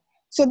bank.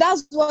 So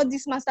that's what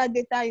this master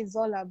data is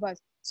all about.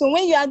 So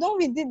when you are done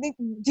with the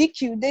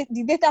DQ,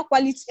 the data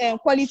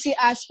quality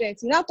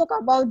aspect, you now talk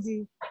about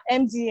the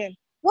MDM.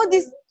 What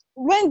this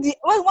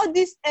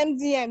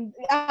MDM,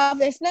 I've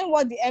explained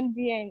what the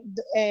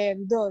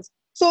MDM does.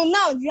 So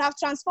now you have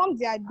transformed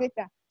their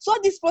data. So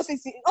all these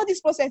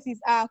processes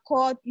are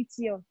called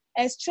ETL: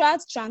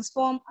 extract,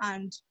 transform,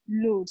 and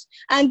load.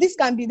 And this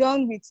can be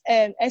done with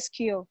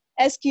SQL,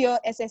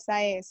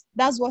 SSIS.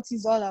 That's what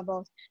it's all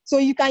about. So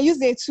you can use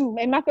a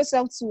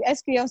Microsoft tool,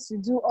 SQL, to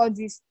do all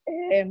this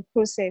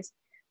process.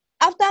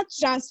 After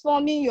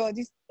transforming your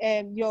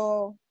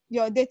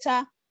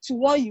data to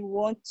what you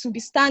want, to be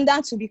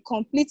standard, to be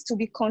complete, to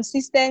be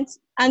consistent,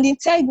 and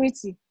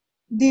integrity,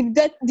 the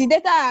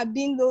data are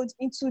being loaded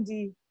into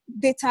the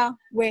data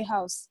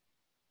warehouse.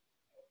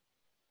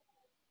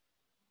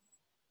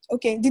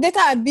 Okay, the data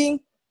are being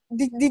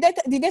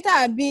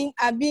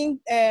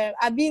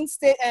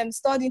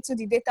stored into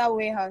the data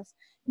warehouse.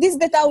 This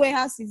data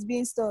warehouse is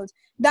being stored.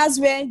 That's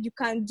where you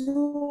can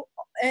do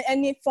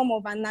any form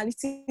of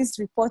analytics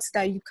reports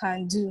that you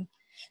can do.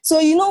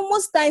 So,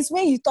 most times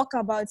when you talk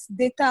about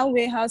data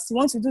warehouse, you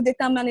want to do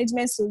data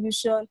management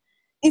solution,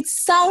 it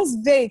sounds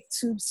vague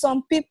to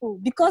some people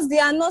because they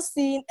are not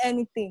seeing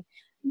anything.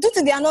 Due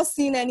to they are not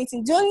seeing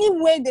anything, the only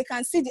way they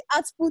can see the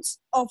output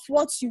of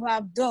what you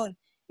have done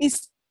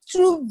is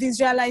through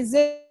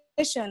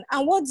visualization.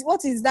 And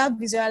what is that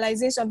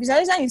visualization?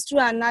 Visualization is through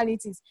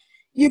analytics.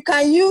 You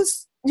can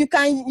use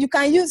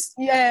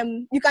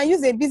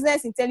a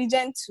business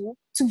intelligence tool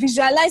to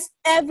visualize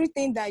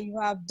everything that you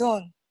have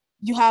done.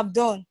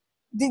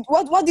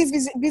 What this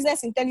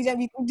business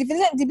intelligence,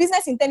 the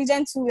business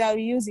intelligence tool that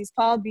we use is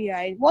Power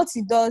BI. What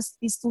it does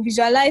is to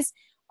visualize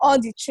all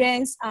the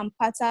trends and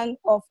patterns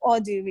of all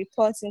the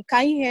reporting.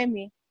 Can you hear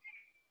me?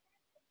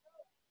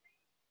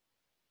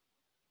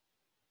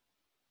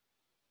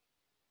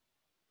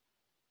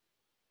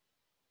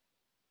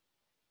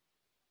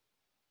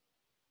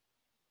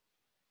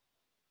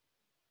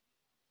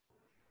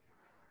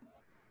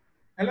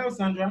 Hello,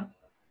 Sandra.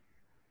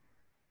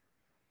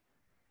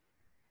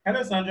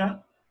 Hello,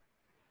 Sandra.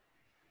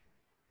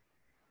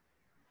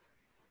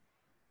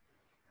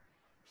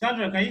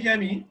 Sandra, can you hear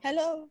me?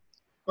 Hello.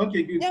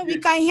 Okay, good. Yeah, good. we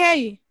can hear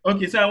you.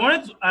 Okay, so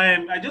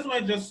I just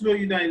wanted to slow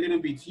you down a little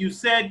bit. You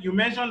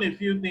mentioned a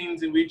few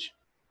things in which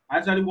I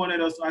actually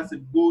wanted us to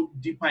go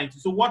deeper into.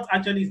 So what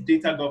actually is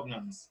data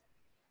governance?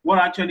 What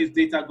actually is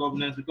data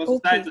governance? Because we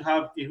started to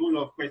have a whole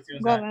lot of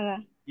questions.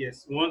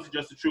 Yes, we want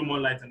to throw more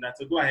light on that.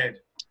 So go ahead.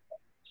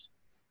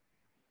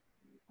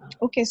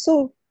 Okay,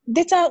 so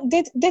data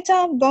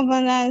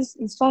governance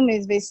is formed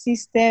as a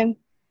system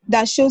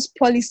that shows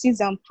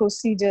policies and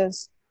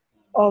procedures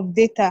of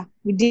data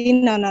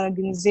within an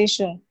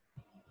organization.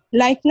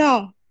 Like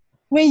now,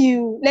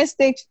 when let's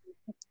take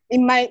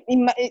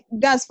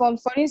that's for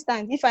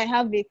instance, if I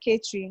have a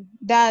catering,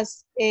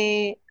 that's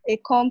a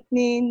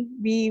company,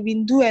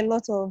 we do a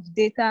lot of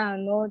data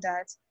and all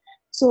that.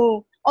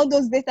 So all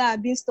those data are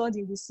being stored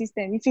in the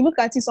system. If you look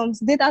at it, some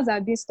data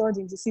are being stored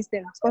in the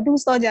system. Some people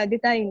store their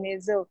data in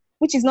Excel,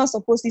 which is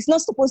it's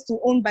not supposed to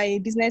own by a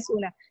business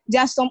owner.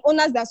 There are some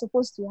owners that are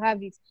supposed to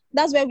have it.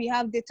 That's where we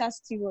have data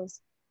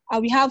stewards.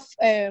 And we have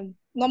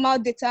normal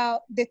data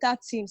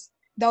teams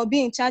that will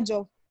be in charge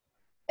of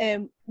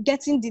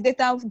getting the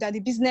data that the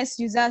business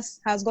users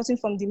has gotten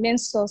from the main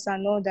source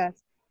and all that.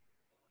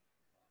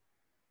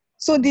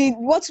 So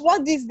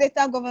what this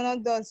data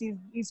governance does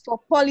is for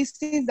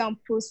policies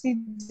and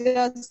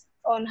procedures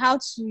on how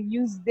to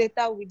use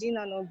data within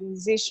an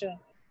organization,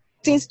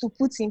 things to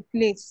put in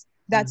place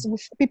that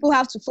people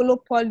have to follow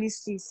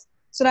policies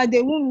so that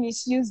they won't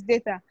misuse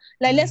data.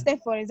 Like let's say,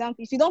 for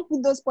example, if you don't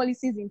put those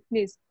policies in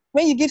place,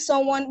 when you give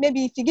someone,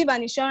 maybe if you give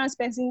an insurance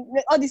person,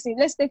 all this,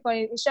 let's take for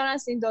an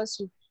insurance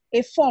industry,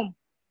 a form,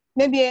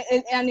 maybe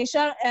an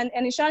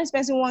insurance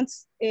person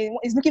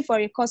is looking for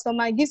a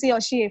customer, gives he or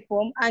she a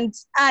form, and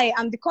I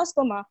am the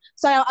customer.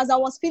 So as I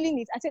was filling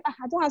it, I said, I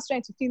don't have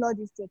strength to fill all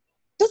these things.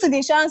 Due to the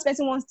insurance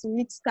person wants to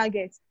reach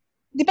target,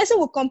 the person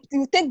will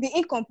take the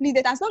incomplete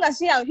data. As long as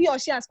he or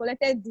she has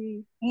collected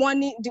the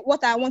money,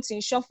 what I want to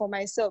insure for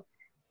myself,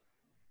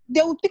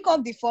 they will pick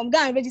up the form, go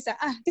and register.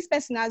 This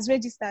person has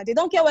registered. They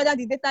don't care whether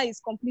the data is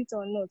complete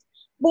or not.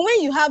 But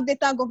when you have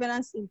data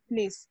governance in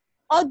place,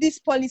 all these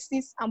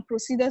policies and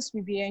procedures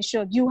will be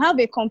ensured. You have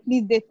a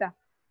complete data.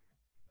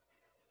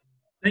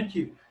 Thank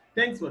you.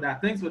 Thanks for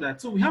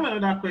that. So we have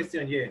another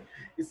question here.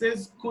 It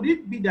says, could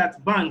it be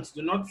that banks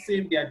do not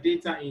save their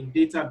data in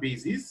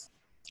databases?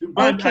 Do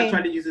banks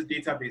actually uses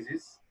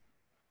databases?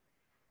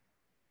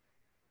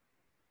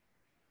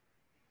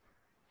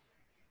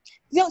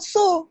 Yeah,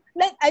 so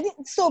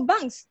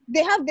banks,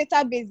 they have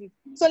databases.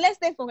 So let's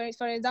say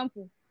for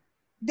example,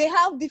 they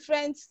have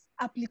different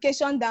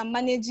applications that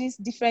manages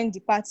different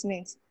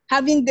departments,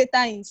 having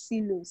data in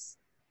silos.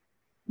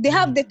 They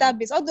have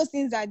database. All those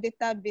things are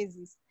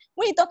databases.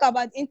 When you talk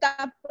about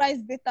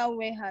enterprise data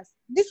warehouse,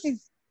 this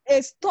is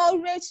a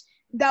storage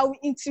that will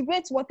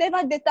integrate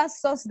whatever data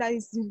source that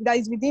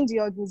is within the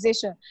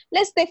organization.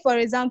 Let's take for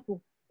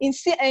example,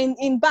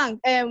 in bank,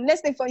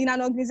 let's say in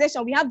an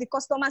organization, we have the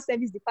customer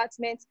service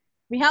department,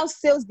 we have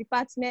sales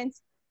department,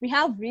 we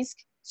have risk.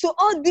 So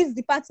all these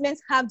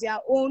departments have their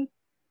own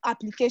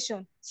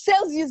application.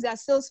 Sales use their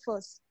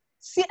Salesforce.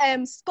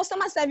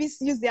 Customer service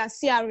use their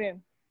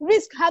CRM.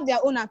 Risk have their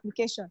own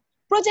application.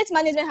 Project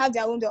management have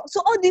their own.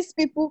 So all these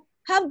people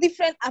have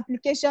different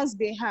applications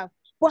they have.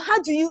 But how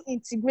do you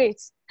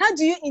integrate? How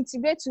do you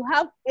integrate to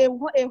have a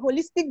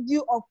holistic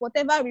view of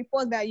whatever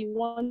report that you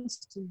want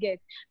to get?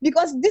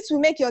 Because this will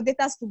make your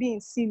data to be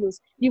in silos.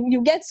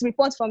 You get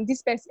reports from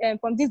this person,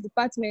 from this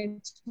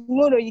department.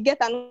 Tomorrow you get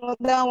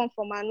another one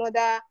from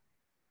another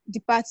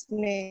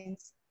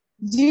department.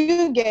 Do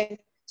you get?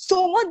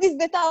 So what this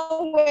data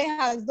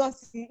warehouse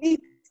does is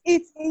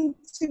it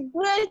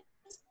integrates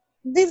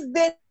this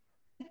data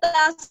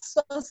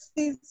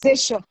sources,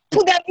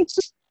 put them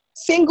into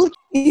single,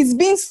 is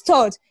being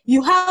stored.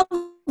 You have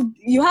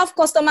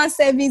customer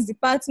service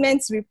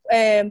departments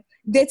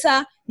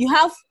data. You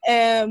have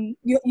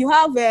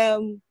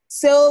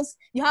sales.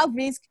 You have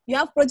risk. You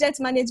have project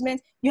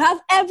management. You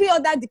have every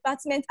other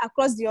department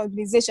across the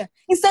organization.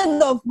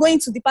 Instead of going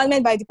to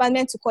department by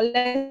department to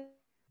collect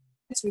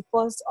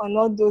reports on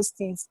all those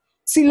things,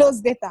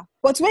 silos data.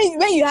 But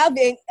when you have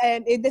a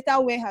data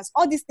warehouse,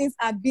 all these things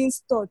are being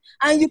stored,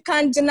 and you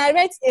can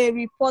generate a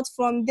report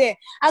from there.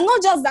 And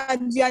not just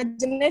that, you are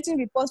generating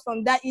reports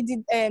from that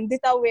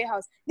data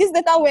warehouse. This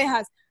data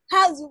warehouse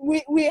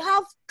we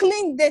have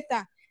clean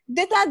data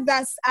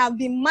that have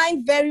been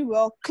mined very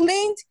well,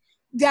 cleaned.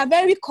 They are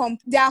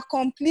they are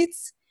complete,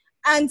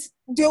 and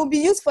they will be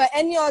used for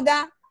any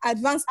other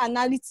advanced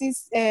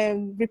analytics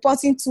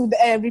reporting to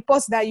the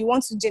reports that you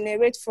want to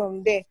generate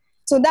from there.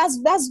 So that's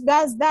just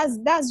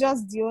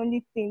the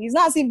only thing. It's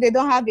not as if they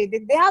don't have it.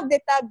 They have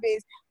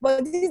database,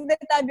 but this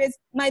database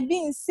might be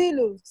in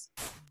silos.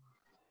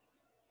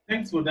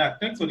 Thanks for that.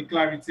 Thanks for the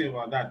clarity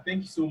about that.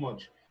 Thank you so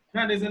much.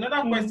 Now there's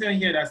another question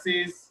here that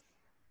says,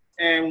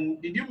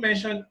 did you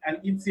mention an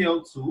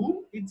ETL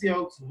tool?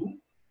 ETL tool?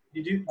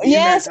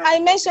 Yes, I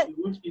mentioned.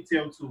 Which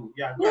ETL tool?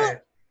 Yeah, go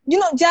ahead.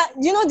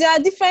 There are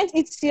different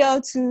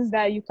ETL tools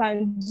that you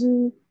can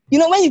do.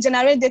 When you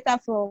generate data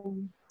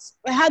from,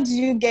 how do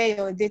you get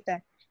your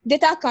data?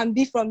 Data can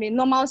be from a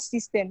normal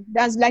system.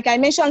 That's like I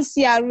mentioned,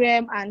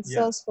 CRM and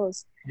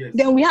Salesforce. Yes.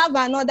 Then we have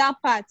another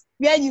part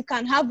where you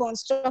can have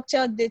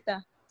unstructured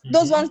data.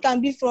 Those ones can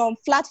be from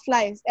flat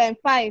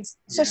files,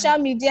 social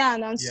media,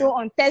 and so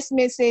on, text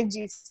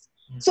messages.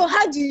 So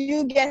how do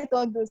you get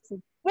all those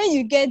things? When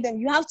you get them,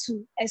 you have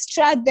to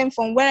extract them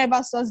from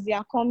wherever source they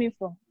are coming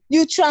from.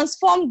 You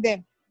transform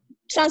them.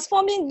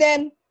 Transforming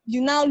them,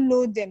 you now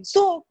load them.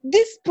 So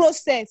this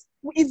process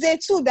is a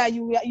tool that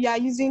you are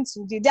using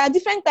today. There are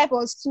different types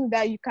of tools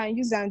that you can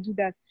use and do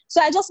that.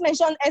 So I just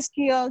mentioned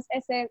SQL,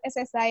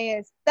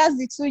 SSIS. That's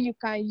the tool you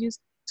can use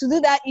to do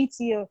that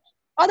ETL.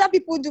 Other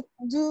people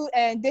do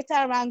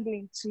data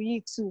wrangling to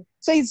it too.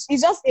 So it's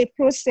just a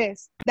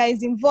process that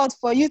is involved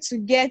for you to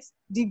get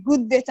the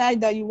good data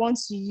that you want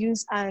to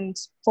use and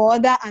for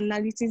other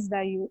analytics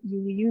that you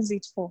will use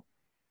it for.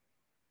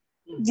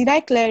 Did I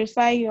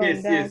clarify you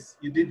on that? Yes,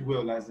 you did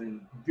well, as in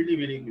really,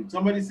 really good.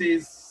 Somebody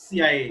says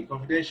CIA,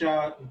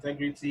 confidential,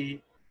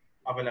 integrity,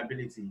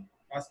 availability.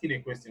 Asking a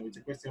question with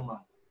a question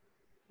mark.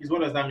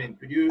 What does that mean?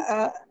 Could you...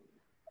 I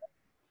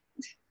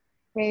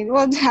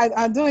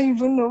don't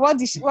even know. What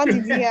did he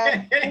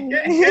have?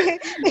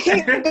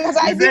 Because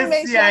I didn't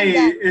mention CIA.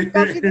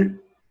 That.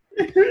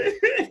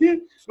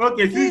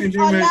 Okay, since you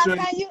didn't mention...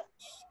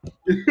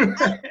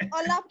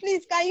 Ola,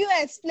 please, can you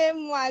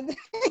explain more?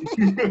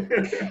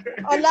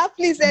 Ola,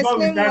 please Go with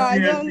explain more. that I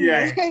don't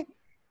know.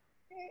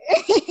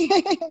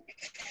 CSCI.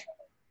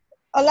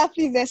 Ola,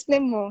 please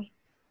explain more.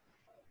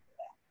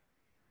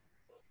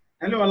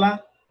 Hello,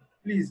 Ola.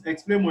 Please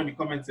explain more in the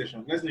comment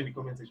section. Let's know in the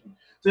comment section.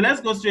 So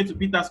let's go straight to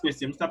Peter's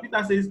question. Mr.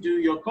 Peter says, do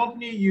your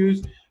company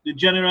use the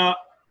general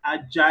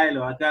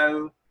agile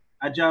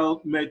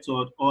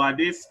method, or are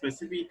there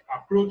specific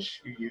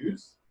approach you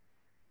use?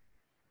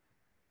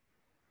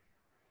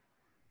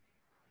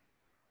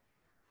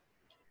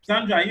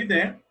 Sandra, are you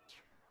there?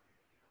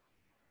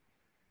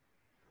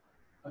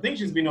 I think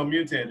she's been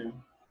unmuted.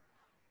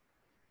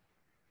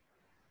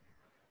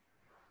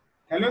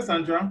 Hello,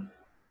 Sandra.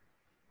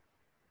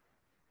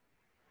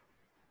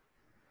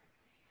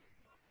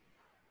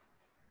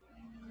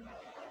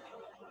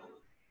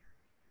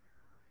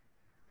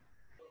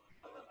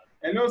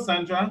 Hello,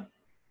 Sandra.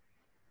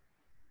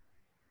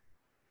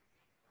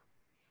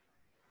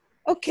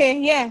 Okay,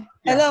 yeah.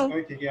 Yeah, Hello.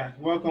 okay, yeah.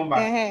 Welcome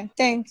back.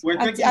 Thanks. We're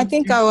I taking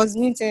think I was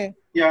muted.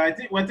 Yeah, I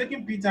think we're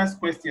taking Peter's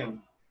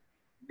question.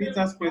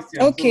 Peter's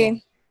question.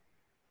 Okay.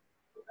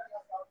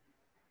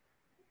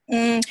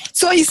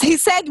 So he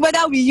said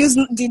whether we use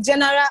the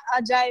general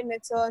agile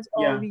method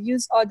or we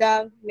use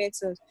other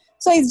methods.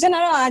 So it's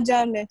general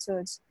agile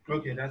method.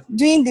 Okay, that's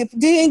doing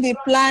the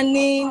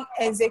planning,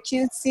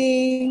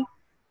 executing,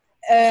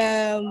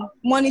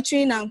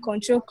 monitoring and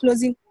control,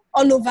 closing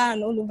all over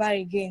and all over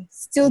again.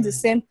 Still the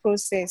same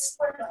process.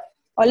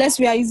 Unless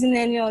we are using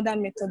any other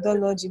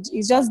methodology.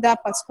 It's just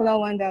that particular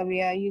one that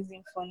we are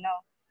using for now.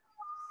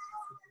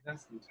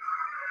 That's good.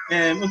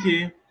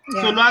 Okay.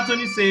 Yeah. So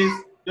Anthony says,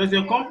 does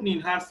your company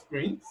have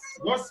sprints?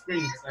 What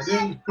sprints? I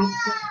don't know.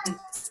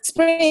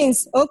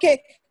 Sprints.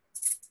 Okay.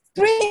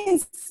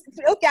 Sprints.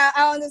 Okay,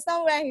 I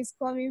understand where he's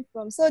coming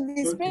from. So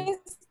the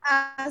sprints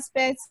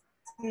aspect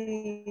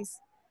is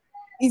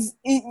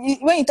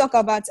when you talk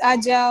about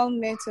agile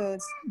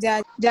methods,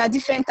 there are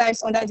different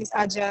types under this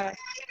agile.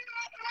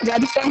 There are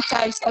different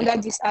types under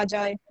this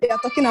agile. They are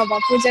talking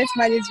about project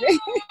management.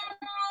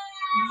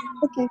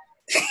 Okay.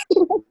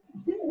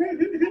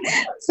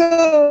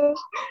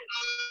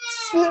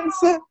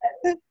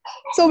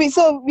 So we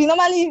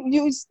normally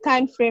use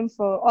time frame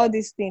for all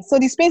these things. So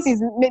the space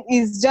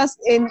is just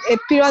in a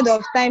period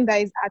of time that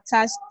is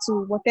attached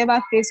to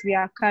whatever phase we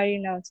are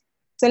carrying out.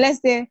 So let's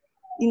say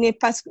in a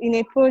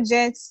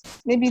project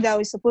maybe that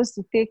was supposed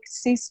to take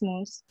 6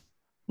 months.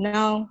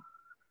 Now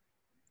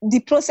the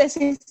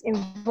processes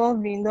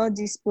involved in all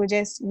these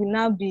projects will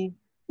now be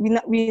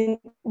be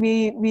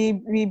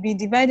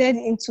divided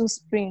into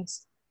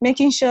sprints,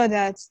 making sure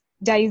that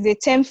there is a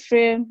time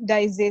frame,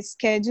 there is a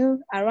schedule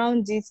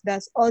around it,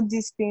 that all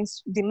these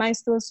things, the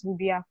milestones will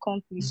be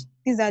accomplished.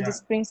 These are the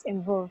sprints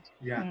involved.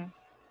 Yeah,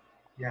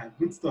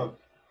 good stuff.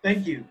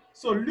 Thank you.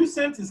 So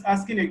Lucent is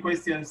asking a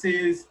question,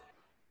 says,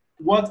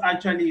 what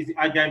actually is the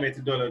agile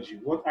methodology?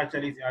 What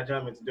actually is the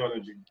agile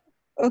methodology?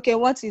 Okay,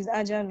 what is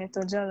agile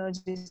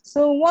methodology?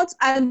 So what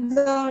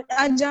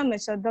agile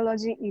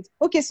methodology is?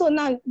 Okay, so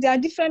now there are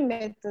different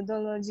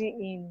methodology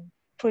in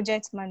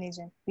project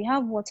management. We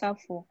have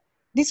waterfall.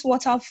 This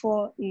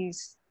waterfall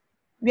is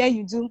where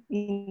you do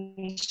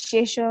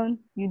initiation,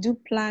 you do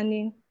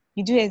planning,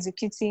 you do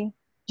executing,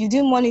 you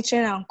do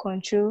monitoring and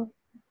control,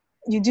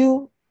 you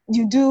do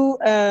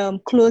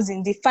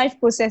closing, the 5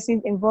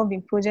 processes involved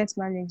in project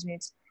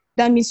management.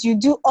 That means you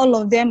do all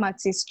of them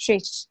at a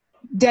stretch.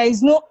 There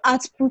is no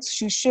output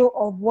to show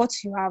of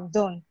what you have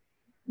done.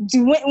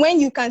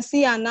 When you can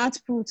see an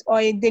output or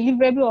a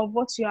deliverable of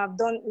what you have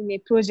done in a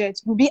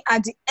project will be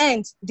at the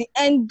end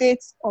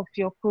date of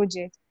your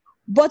project.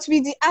 But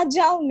with the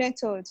agile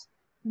method,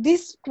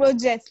 this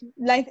project,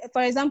 like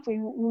for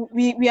example,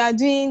 we are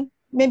doing,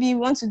 maybe we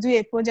want to do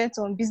a project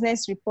on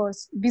business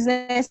reports,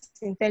 business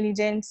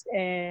intelligence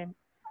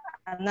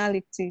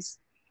analytics.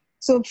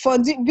 So for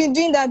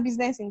doing that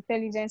business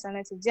intelligence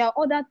analytics, there are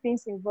other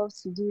things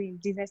involved to do in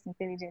business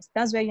intelligence.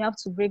 That's where you have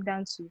to break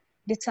down to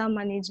data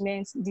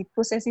management, the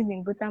processes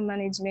in data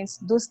management,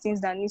 those things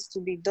that needs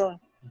to be done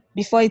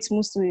before it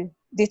moves to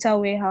data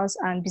warehouse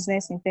and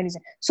business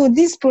intelligence. So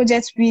these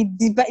projects, we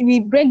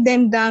break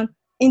them down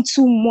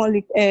into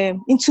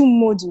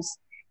modules.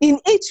 In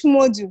each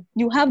module,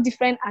 you have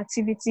different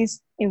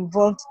activities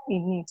involved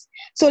in it.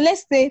 So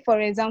let's say,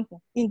 for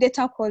example, in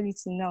data quality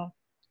now,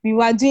 we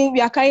are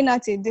carrying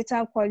out a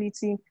data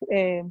quality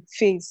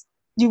phase.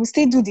 You will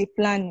still do the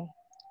planning.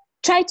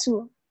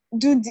 You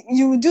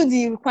will do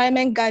the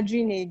requirement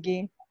gathering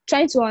again.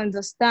 Try to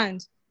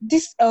understand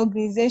this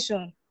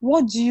organization.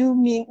 What do you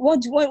mean?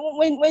 When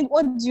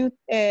you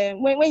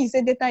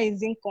say data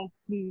is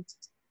incomplete?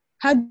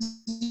 How do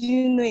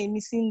you know a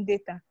missing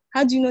data?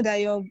 How do you know that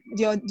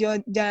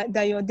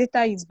your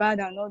data is bad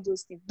and all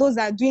those things? Those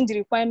are doing the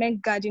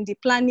requirement gathering, the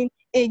planning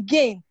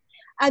again.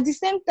 At the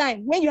same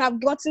time, when you have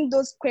gotten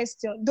those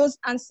questions, those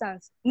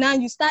answers, now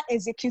you start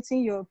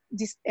executing your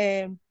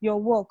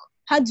work.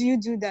 How do you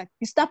do that?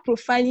 You start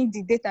profiling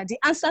the data, the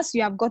answers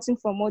you have gotten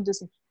from all those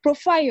things.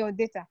 Profile your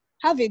data.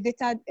 Have a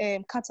data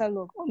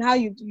catalog on how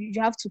you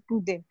have to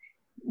put them.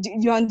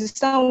 You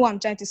understand what I'm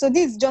trying to? So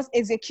this is just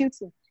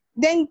executing.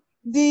 Then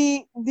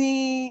the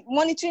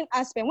monitoring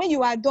aspect, when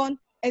you are done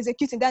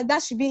executing,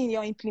 that should be in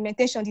your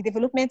implementation, the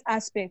development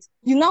aspect.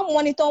 You now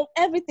monitor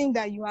everything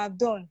that you have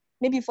done,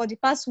 maybe for the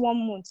past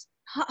 1 month.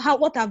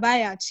 What have I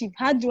achieved?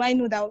 How do I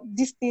know that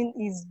this thing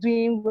is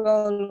doing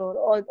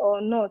well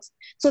or not?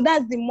 So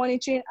that's the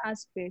monitoring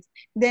aspect.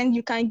 Then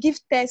you can give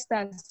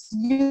testers,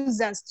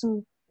 users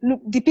to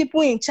look, the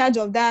people in charge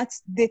of that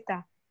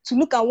data, to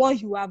look at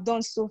what you have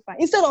done so far,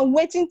 instead of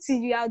waiting till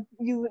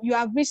you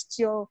have reached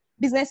your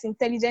business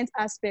intelligence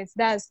aspects.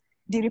 That's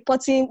the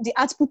reporting, the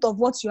output of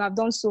what you have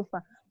done so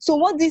far. So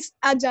what this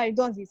agile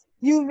does is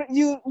you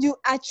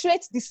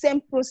iterate the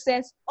same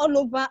process all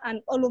over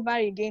and all over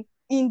again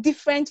in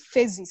different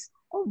phases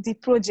of the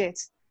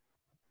project.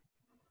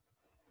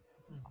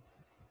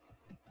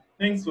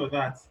 Thanks for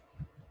that.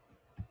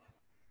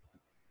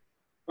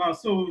 Wow,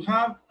 so we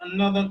have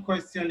another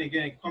question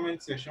again,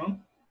 comment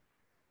section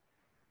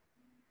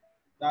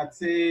that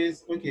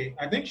says, okay,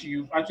 I think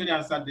you've actually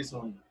answered this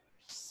one.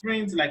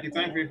 Sprint like a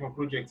time frame for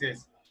project,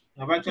 yes.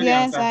 I've actually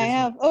answered Yes, I this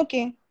have. one.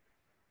 Okay.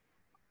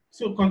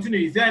 So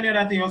continue. Is there any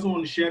other thing you also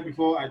want to share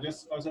before I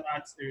just also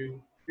ask a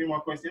few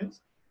more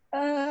questions?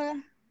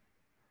 Is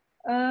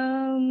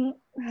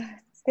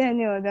there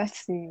any other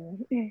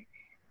thing?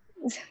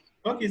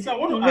 Okay, so I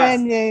want to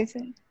ask,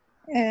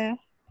 Yeah.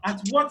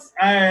 at what,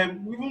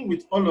 even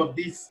with all of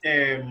this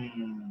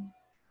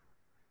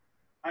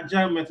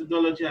agile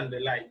methodology and the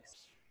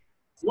likes,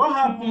 what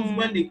happens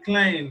when the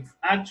client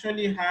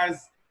actually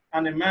has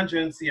an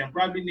emergency and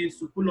probably needs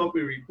to pull up a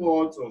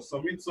report or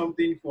submit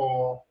something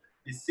for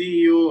the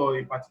CEO, or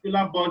a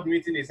particular board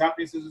meeting is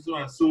happening so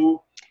and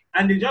so,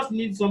 and they just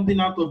need something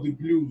out of the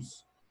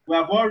blues? We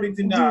have all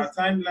written down our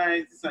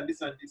timelines, this and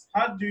this and this.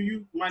 How do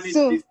you manage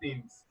these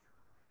things?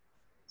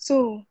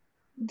 So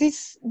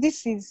this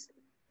is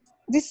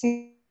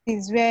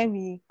where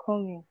we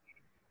come in.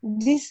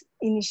 This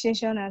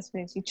initiation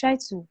aspect, you try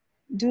to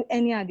do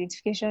any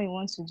identification you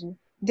want to do.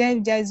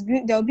 Then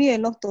there'll be a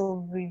lot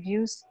of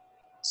reviews,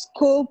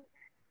 scope,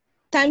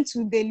 time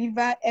to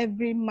deliver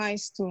every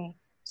milestone.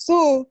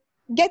 So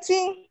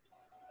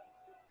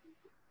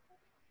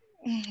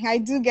I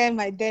do get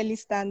my daily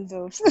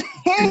stand-ups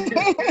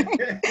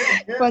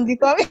from the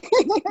company.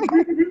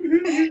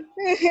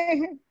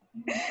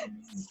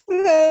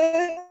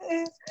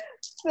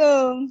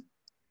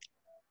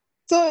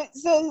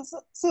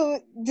 So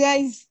there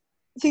is,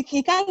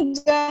 he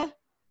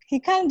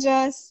can't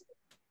just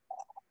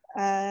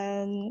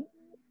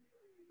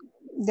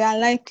they're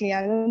likely,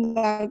 I don't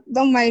know,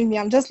 don't mind me,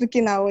 I'm just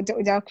looking at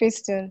their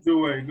questions.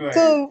 Don't worry, go ahead.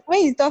 So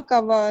when you talk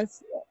about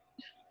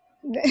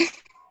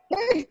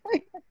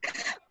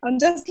I'm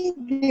just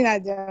looking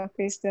at their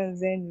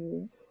questions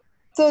anyway.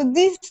 So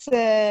this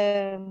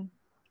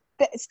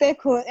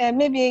stakeholder,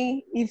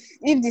 maybe if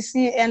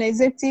an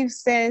executive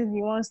says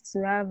he wants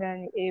to have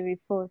a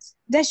report,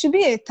 there should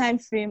be a time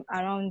frame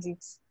around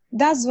it.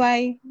 That's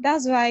why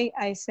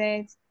I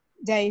said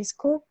there is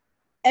scope.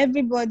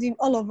 Everybody,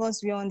 all of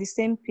us, we're on the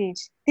same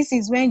page. This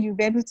is when you'll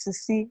be able to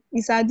see,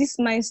 it's at this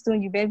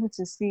milestone you'll be able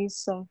to see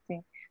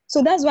something.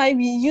 So that's why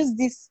we use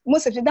this,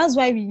 that's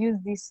why we use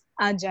this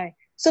agile.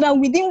 So that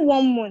within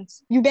 1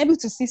 month, you'll be able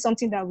to see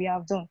something that we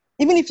have done.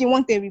 Even if you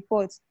want a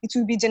report, it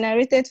will be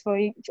generated for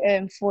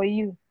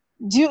you.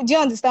 Do you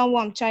understand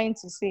what I'm trying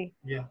to say?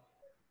 Yeah.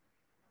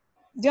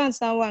 Do you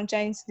understand what I'm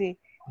trying to say?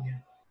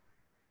 Yeah.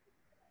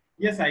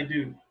 Yes, I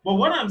do. But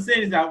what I'm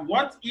saying is that,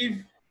 what if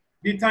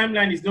the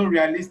timeline is not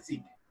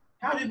realistic?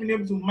 How have you been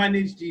able to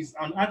manage this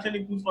and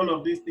actually put all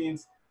of these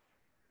things,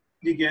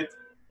 you get,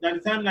 that the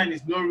timeline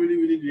is not really,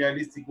 really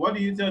realistic? What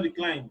do you tell the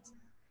client?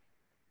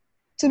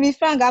 To be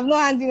frank, I've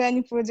not handled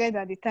any project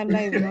that the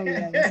timeline is not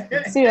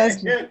realistic.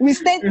 Seriously. We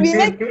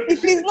make,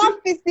 if it's not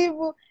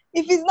feasible,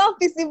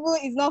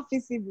 it's not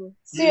feasible.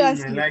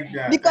 Seriously. I like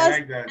that. Because I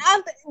like that.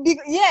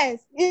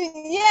 yes,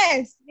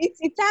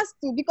 it has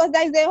to, because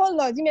there is a whole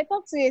lot. You may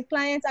talk to a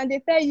client and they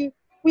tell you,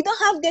 we don't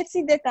have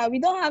dirty data, we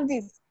don't have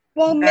this.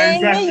 But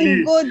man, when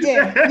you go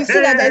there, you see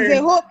that there's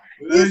a whole,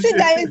 you see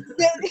that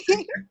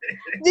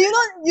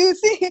you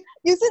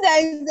see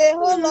there is a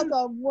whole lot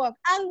of work.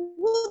 And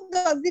who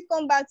does it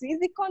come back to? It's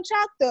the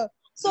contractor.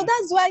 So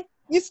that's why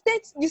you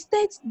state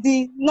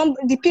the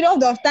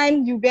period of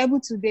time you'll be able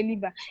to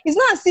deliver. It's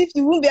not as if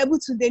you won't be able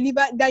to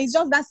deliver. There is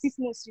just that 6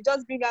 months, you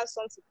just bring out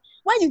something.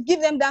 When you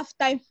give them that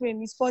time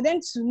frame, it's for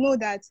them to know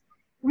that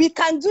we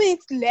can do it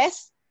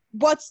less,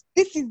 but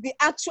this is the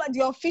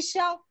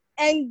official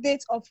end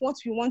date of what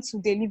we want to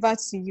deliver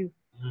to you.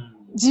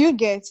 Do you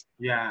get?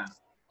 Yeah.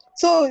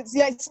 So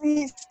yes,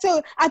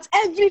 so at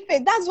every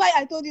phase, that's why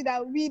I told you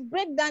that we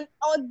break down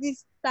all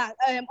these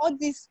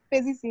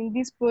phases in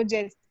this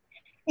project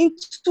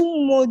into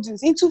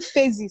modules, into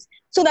phases,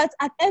 so that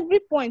at every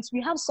point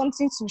we have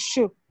something to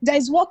show. There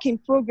is work in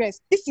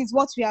progress. This is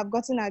what we have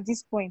gotten at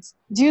this point.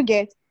 Do you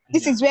get?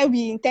 This is where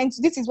we intend.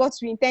 This is what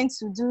we intend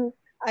to do.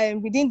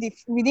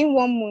 Within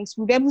 1 month,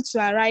 we'll be able to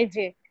arrive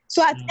here.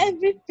 So at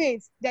every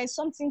phase, there is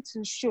something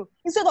to show.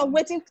 Instead of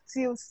waiting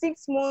till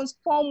 6 months,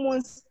 4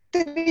 months,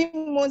 3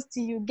 months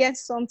till you get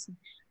something.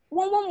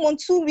 1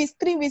 month, 2 weeks,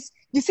 3 weeks,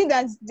 you see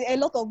that a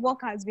lot of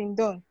work has been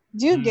done.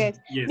 Do you get?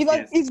 Yes,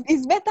 Because yes.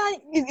 it's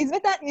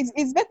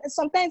better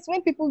sometimes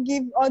when people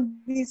give all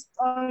this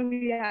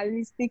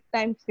unrealistic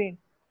time frame.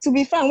 To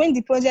be frank, when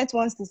the project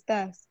wants to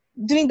start,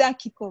 during that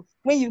kickoff,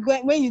 when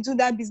you do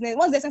that business,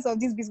 what's the essence of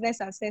this business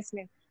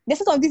assessment? The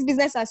essence of this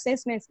business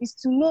assessment is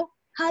to know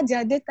how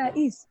their data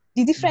is,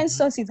 the different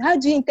sources. How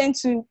do you intend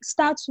to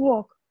start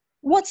work?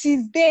 What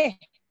is there?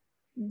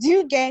 Do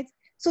you get?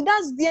 So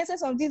that's the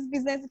essence of this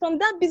business. From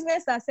that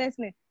business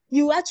assessment,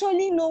 you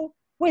actually know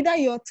whether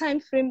your time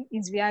frame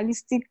is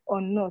realistic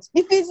or not.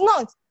 If it's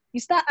not, you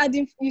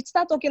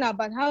start talking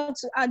about how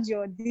to add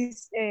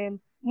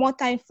more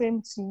time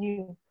frame to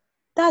you.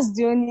 That's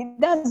the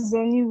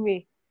only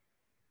way.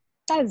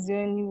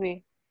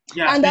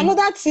 Yeah, And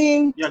another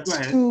thing go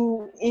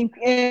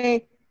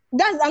ahead.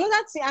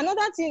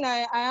 another thing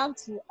I have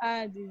to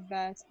add is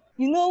that,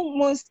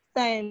 most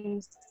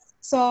times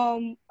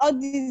all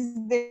these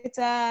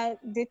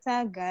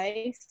data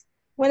guys,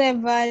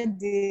 whenever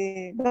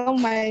they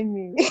don't mind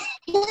me,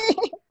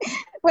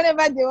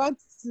 whenever they want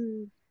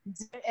to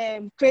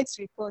create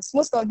reports,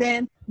 most of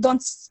them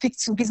don't speak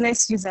to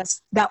business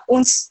users that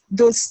owns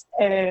those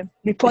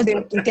reports they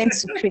intend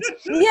to create.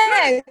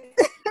 Yes.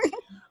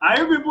 Are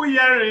you people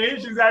hearing?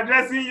 She's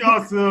addressing you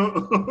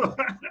also.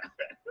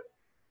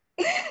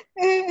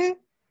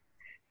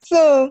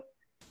 So,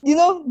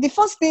 the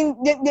first thing,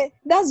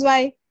 that's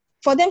why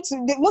for them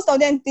most of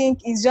them think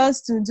is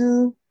just to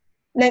do,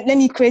 let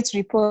me create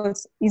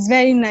reports. It's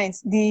very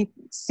nice. The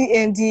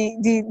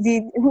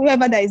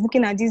whoever that is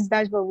looking at this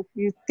dashboard,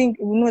 you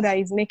know that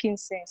it's making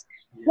sense.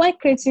 While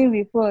creating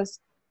reports,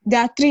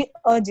 there are 3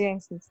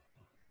 audiences.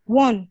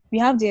 1, we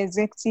have the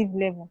executive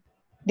level.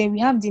 Then we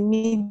have the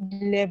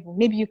mid-level.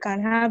 Maybe you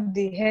can have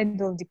the head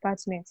of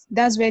department.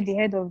 That's where the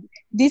head of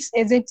this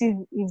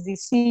executive is the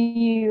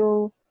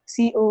CEO,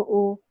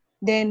 COO.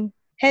 Then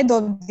head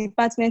of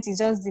department is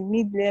just the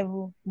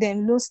mid-level.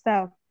 Then low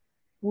staff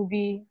will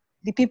be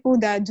the people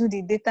that do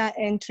the data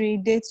entry,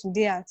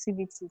 day-to-day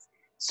activities.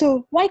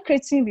 So while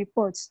creating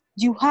reports,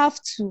 you have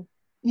to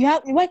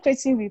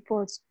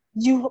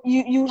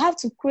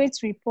create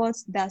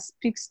reports that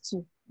speaks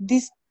to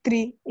these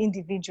 3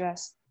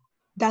 individuals,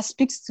 that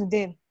speaks to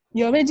them.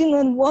 You already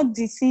know what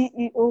the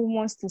CEO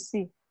wants to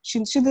see.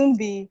 Shouldn't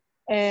be,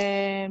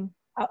 I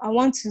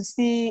want to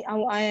see,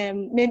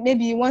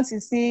 maybe you want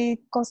to see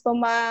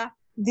customer,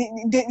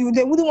 they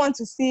wouldn't want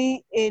to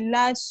see a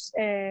large,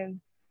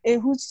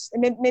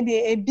 maybe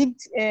a big,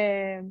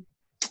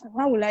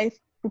 how will I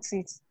put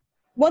it?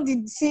 What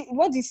the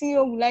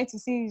CEO would like to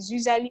see is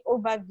usually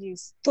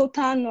overviews,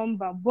 total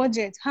number,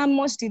 budget, how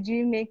much did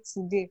you make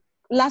today,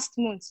 last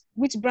month,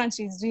 which branch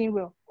is doing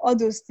well, all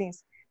those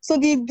things. So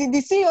the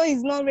CEO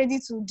is not ready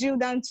to drill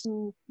down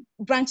to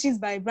branches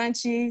by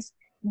branches,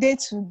 day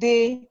to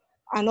day,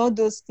 and all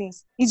those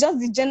things. It's just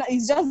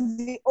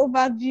the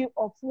overview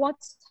of what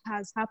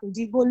has happened,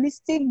 the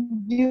holistic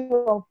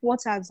view of what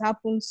has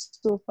happened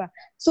so far.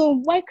 So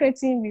while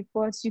creating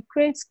reports, you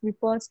create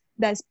reports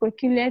that's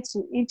peculiar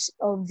to each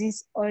of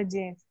these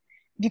audience.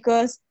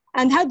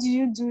 And how do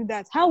you do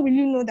that? How will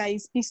you know that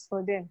it speaks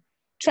for them?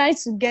 Try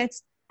to get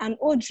an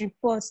old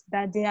report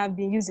that they have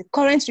been using,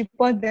 current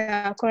report they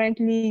are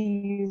currently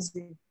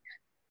using.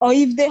 Or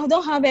if they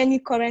don't have any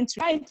current,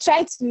 try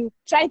to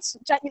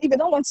if they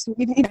don't want to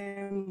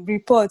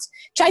report,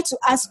 try to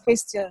ask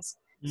questions.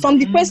 From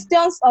the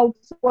questions of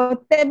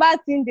whatever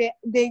thing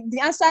the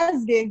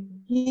answers they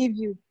give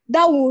you,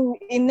 that will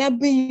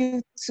enable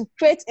you to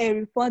create a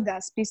report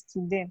that speaks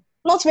to them.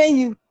 Not when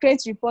you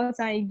create reports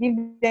and you give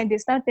them, they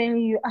start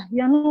telling you,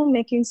 you're not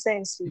making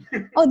sense.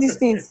 All these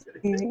things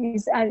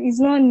is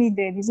not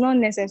needed, it's not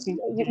necessary.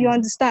 You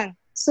understand?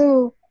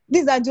 So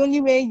these are the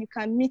only way you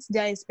can meet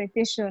their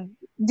expectation.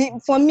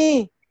 For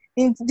me,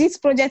 in this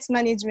project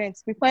management,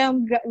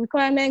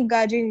 requirement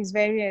gathering is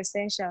very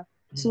essential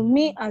to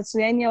me and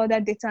to any other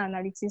data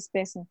analytics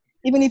person.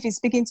 Even if you're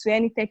speaking to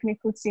any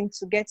technical team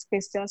to get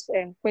questions.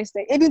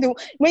 Even though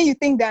when you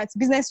think that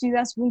business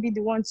users won't be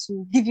the ones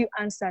to give you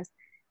answers,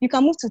 you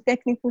can move to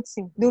technical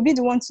team. They'll be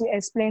the one to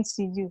explain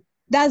to you.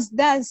 That's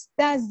the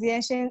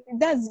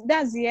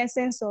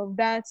essence of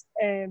that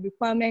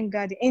requirement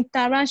gathering.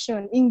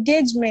 Interaction,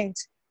 engagement.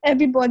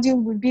 Everybody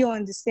will be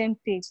on the same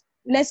page.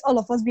 Let's all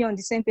of us be on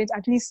the same page.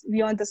 At least we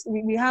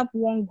have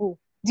one goal.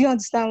 Do you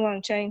understand what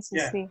I'm trying to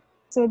say?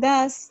 So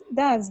that's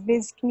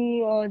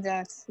basically all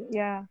that.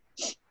 Yeah.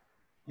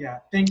 Yeah.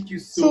 Thank you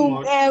so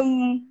much.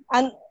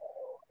 And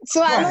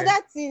so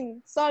another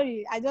thing.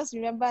 Sorry, I just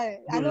remember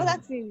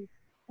another thing.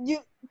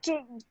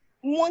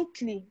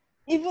 Monthly,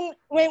 even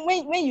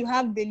when you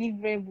have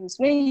deliverables,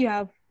 when you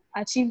have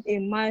achieved a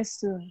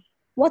milestone,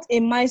 what a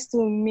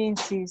milestone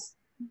means is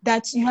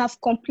that you have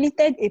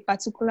completed a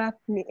particular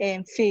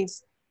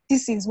phase.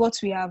 This is what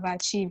we have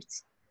achieved.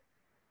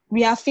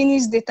 We have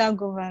finished data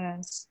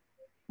governance.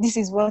 This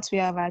is what we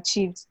have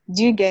achieved.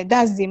 Do you get?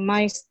 That's the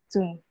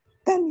milestone.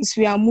 That means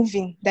we are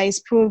moving. There is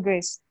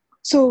progress.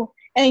 So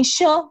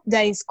ensure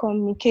there is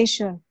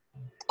communication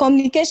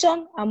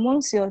Communication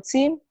amongst your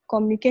team,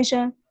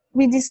 communication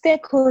with the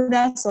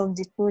stakeholders of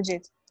the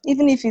project,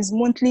 even if it's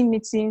monthly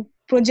meeting,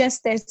 project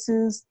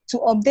status, to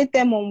update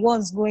them on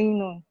what's going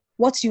on,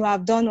 what you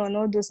have done on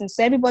all those things.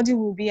 So everybody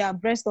will be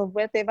abreast of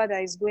whatever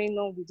that is going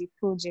on with the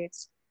project.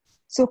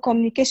 So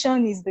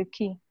communication is the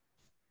key.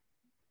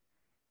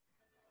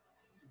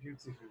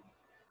 Beautiful.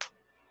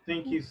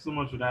 Thank you so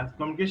much for that.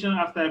 Communication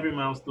after every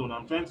milestone.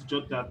 I'm trying to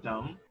jot that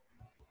down.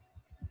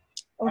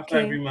 After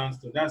every Okay.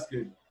 milestone. That's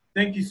good.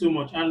 Thank you so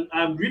much. And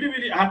I'm really,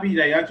 really happy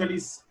that you actually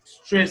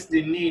stress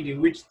the need in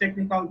which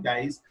technical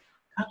guys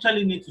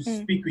actually need to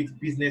speak with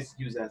business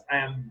users. I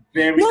am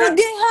very No,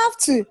 they have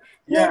to.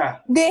 No, yeah.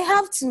 they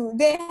have to.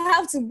 They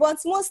have to. But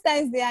most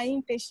times they are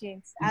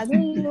impatient. I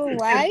don't know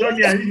why.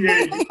 Tony, I didn't hear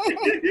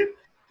you.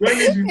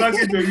 Tony, she's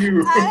talking to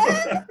you.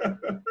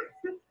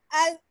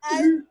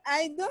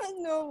 I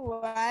don't know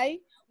why,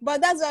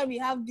 but that's why we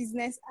have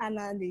business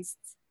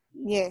analysts.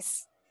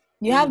 Yes,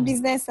 you have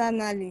business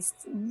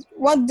analysts.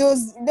 What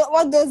does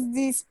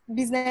this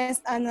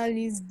business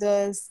analyst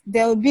does?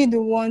 They'll be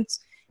the ones.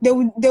 They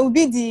will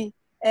be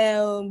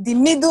the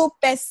middle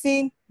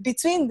person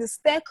between the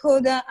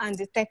stakeholder and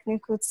the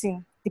technical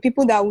team, the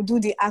people that will do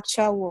the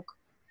actual work.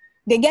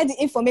 They get the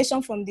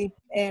information from the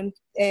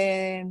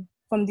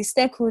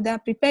stakeholder,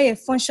 prepare a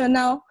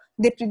functional,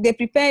 they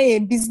prepare a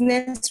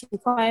business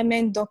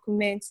requirement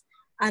document,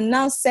 and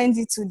now send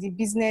it to the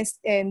business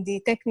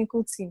the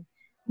technical team.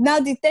 Now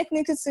the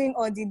technical team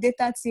or the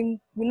data team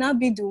will now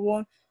be the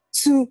one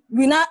will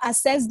now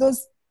assess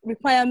those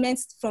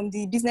requirements from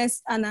the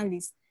business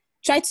analyst,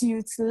 try to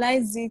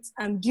utilize it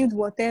and build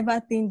whatever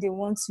thing they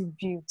want to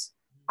build.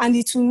 And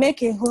it will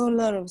make a whole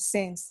lot of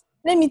sense.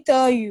 Let me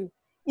tell you,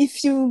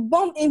 if you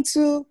bump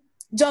into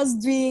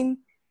just doing,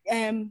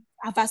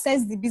 I've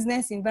assessed the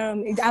business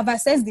environment, I've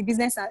assessed the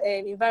business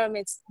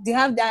environment,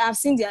 I've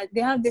seen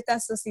they have data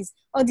sources,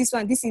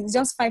 this is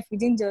just 5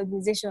 within the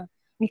organization.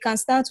 We can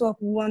start work,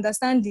 we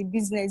understand the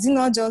business, it's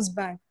not just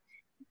bank.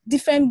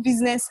 Different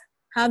business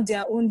have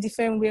their own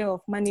different way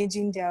of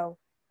managing their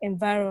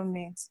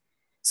environment.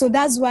 So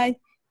that's why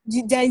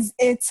there is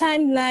a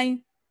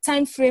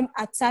time frame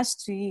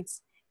attached to it.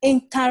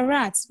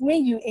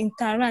 When you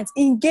interact,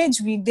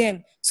 engage with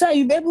them so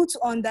you'll be able to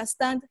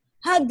understand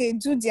how they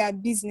do their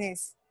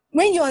business.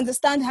 When you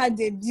understand how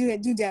they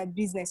do their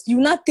business, you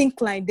will not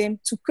think like them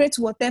to create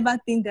whatever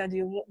thing that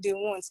they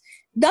want.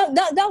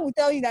 That will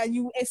tell you that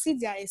you exceed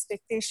their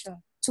expectation,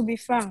 to be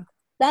frank.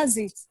 That's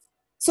it.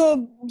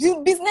 So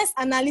business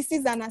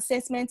analysis and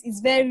assessment is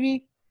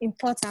very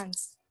important.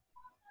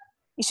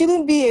 It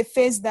shouldn't be a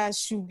phase that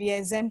should be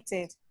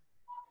exempted.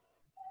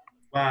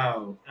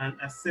 Wow, an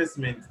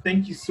assessment.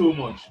 Thank you so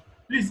much.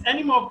 Please,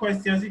 any more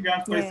questions? If you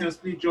have questions,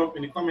 please drop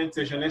in the comment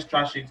section. Let's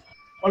trash it.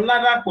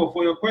 Oladapo,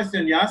 for your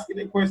question, you're asking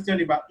a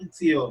question about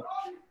ETL.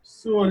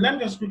 So let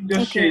me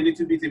just share a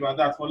little bit about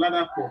that for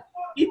Oladapo.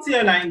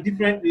 ETL are in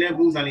different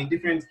levels and in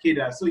different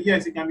cadres. So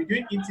yes, you can be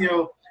doing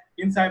ETL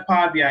inside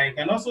Power BI. You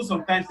can also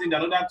sometimes need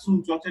another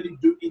tool to actually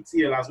do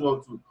ETL as well,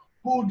 to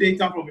pull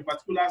data from a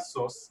particular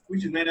source,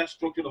 which is neither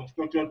structured or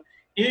unstructured,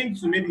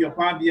 into maybe your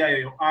Power BI or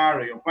your R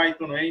or your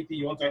Python or anything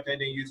you want to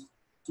actually use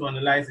to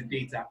analyze the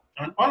data.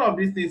 And all of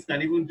these things can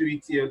even do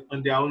ETL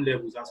on their own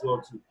levels as well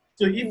too.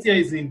 So ETL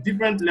is in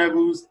different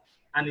levels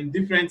and in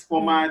different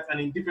formats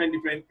and in different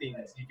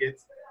things. You get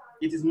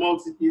it is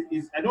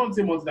I don't want to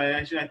say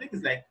multi-dimensional. I think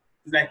it's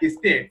like a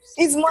steps.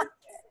 It's more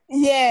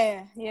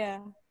yeah.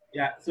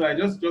 So I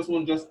just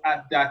want to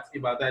add that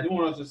about that. I don't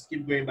want to just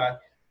keep going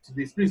back to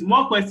this. Please,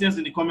 more questions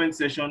in the comment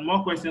section,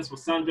 more questions for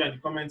Sandra in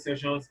the comment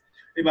sections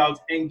about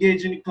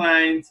engaging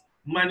clients,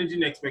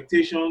 managing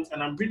expectations,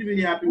 and I'm really,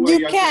 really happy.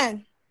 You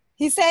can.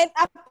 He said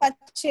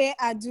Apache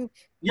Hadoop.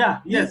 Yeah,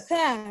 yes.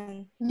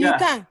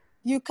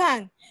 You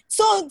can.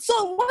 So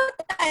what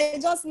I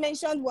just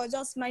mentioned was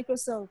just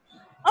Microsoft.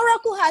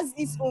 Oracle has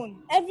its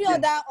own. Every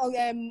other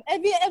OEM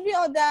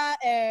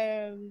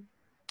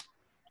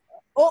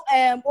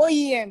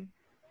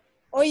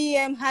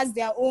has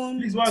their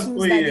own tools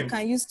OEM? That they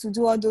can use to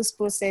do all those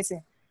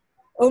processing.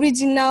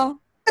 Original.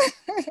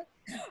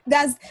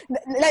 That's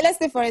let's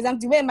say, for example,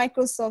 the way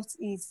Microsoft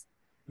is.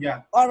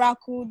 Yeah.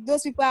 Oracle,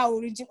 those people are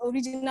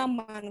original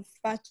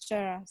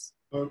manufacturers.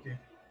 Okay.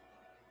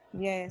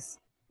 Yes.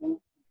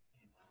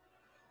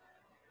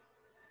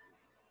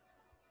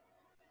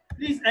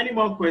 Please, any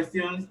more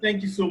questions?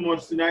 Thank you so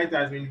much. Tonight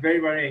has been very,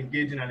 very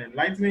engaging and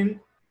enlightening.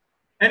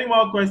 Any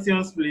more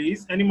questions,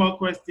 please? Any more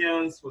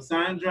questions for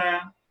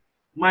Sandra?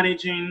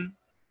 Managing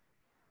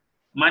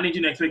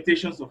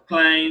expectations of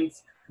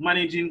clients,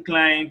 managing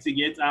clients to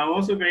get. I'm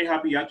also very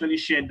happy you actually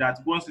shared that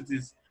once it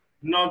is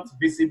not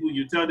visible,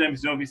 you tell them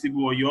it's not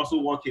visible, or you also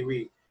walk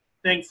away.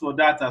 Thanks for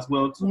that as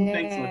well too. Yeah.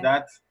 Thanks for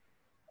that.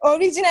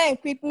 Original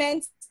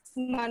equipment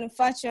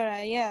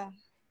manufacturer, yeah.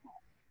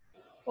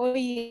 Oh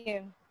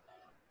yeah.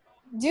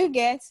 Do you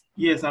get?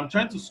 Yes, I'm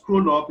trying to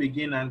scroll up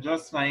again and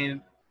just find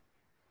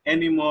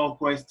any more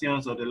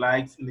questions or the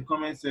likes in the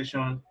comment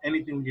section.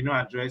 Anything we did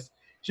not address.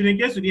 Should in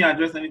case we didn't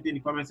address anything in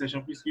the comment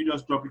section, please you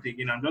just drop it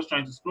again. I'm just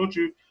trying to scroll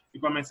through the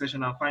comment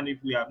section and find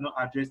if we have not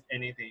addressed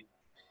anything.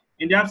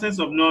 In the absence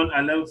of none,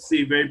 I'd like to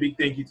say a very big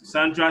thank you to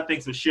Sandra.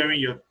 Thanks for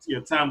sharing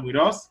your time with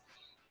us.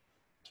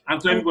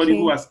 And to everybody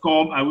who has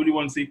come, I really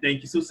want to say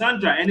thank you. So,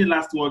 Sandra, any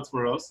last words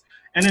for us?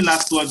 Any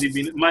last words? You've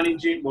been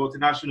managing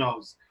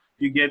multinationals.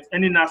 You get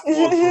any last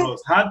words for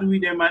us? How do we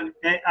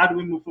how do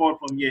we move forward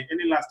from here?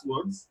 Any last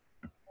words?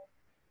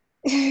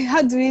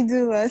 How do we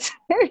do what?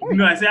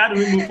 No, I say, how do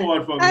we move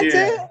forward from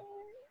here?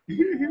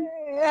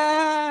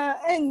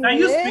 Anyway. Can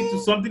you speak to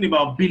something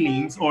about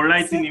billings or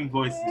writing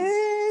invoices?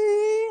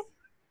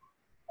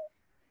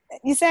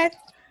 You said?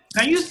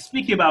 Can you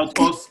speak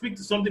to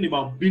something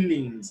about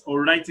billings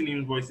or writing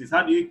invoices?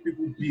 How do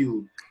people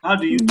bill? How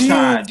do you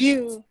charge?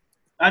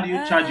 How do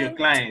you charge your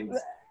clients?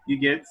 You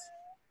get?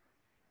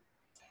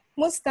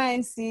 Most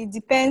times it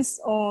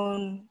depends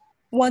on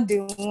what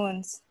they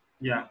want.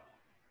 Yeah.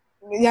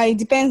 Yeah, it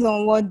depends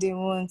on what they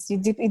want.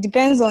 It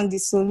depends on the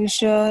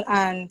solution,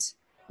 and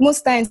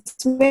most times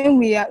when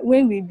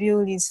we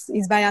build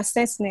is by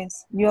assessment.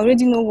 You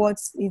already know what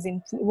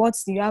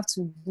you have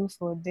to do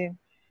for them.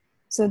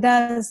 So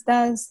that's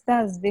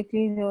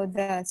basically all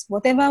that.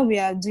 Whatever we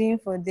are doing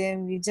for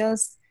them,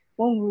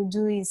 what we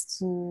do is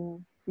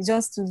to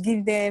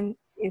give them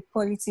a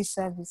quality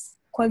service.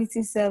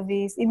 Quality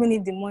service, even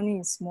if the money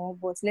is small,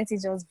 but let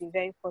it just be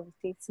very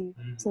qualitative.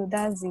 Mm-hmm. So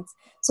that's it.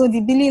 So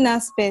the billing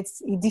aspect,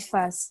 it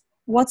differs.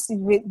 What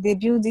they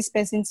bill this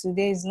person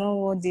today is not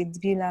what they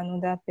bill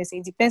another person.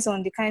 It depends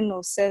on the kind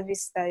of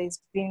service that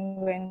is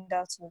being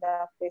rendered to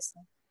that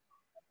person.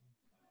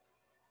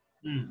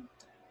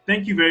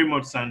 Thank you very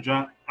much,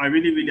 Sandra. I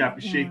really, really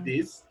appreciate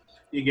this.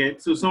 You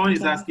get? So someone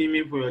is asking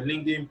me for your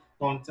LinkedIn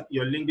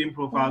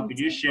profile. Could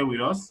you share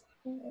with us?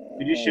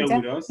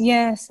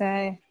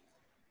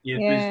 Yes,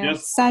 please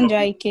just Sandra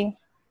Ike.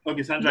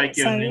 Okay, Sandra Ike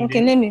on LinkedIn.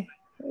 Okay, let me.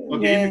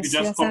 Okay, yes, if you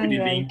could just copy the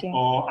link, Ike.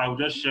 or I will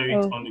just share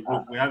it on the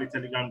group. We have a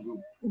Telegram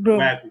group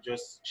where I could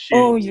just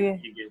share it.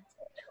 You get.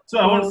 So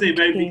I want to say a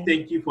very big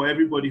thank you for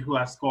everybody who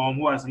has come,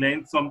 who has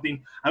learned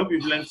something. I hope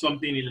you've learned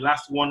something in the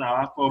last 1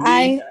 hour for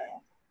me.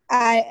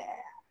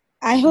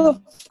 I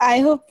hope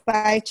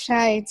I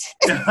tried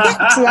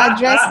to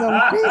address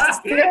some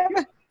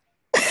questions.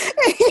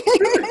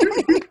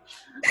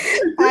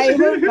 I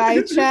hope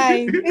I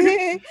tried,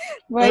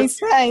 but it's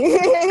fine.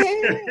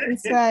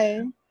 It's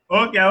fine.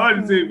 Okay, I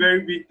want to say a very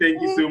big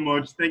thank you so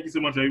much. Thank you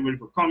so much, everybody,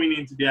 for coming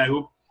in today. I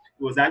hope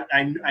it was that.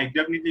 I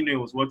definitely know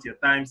it was worth your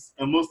time.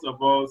 And most of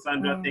all,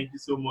 Sandra, thank you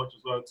so much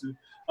as well too.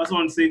 I also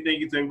want to say thank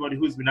you to everybody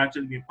who's been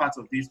part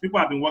of this. People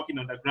have been working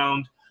on the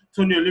ground.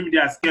 Tony Olumide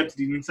has kept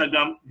the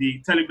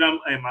Telegram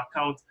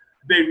account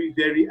very,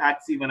 very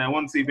active, and I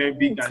want to say very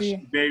big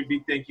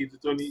thank you to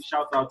Tony.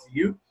 Shout out to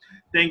you.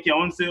 Thank you. I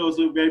want to say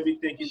also a very big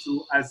thank you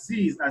to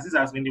Aziz. Aziz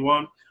has been the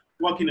one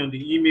working on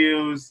the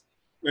emails,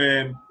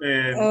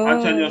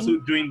 actually also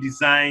doing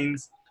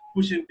designs,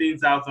 pushing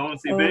things out. I want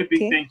to say very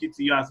big thank you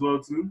to you as well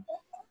too.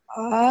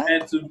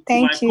 And to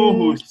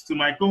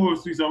my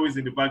co-host who is always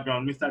in the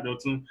background, Mr.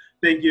 Dotun.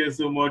 Thank you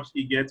so much.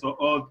 He gets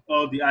all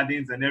the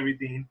add-ins and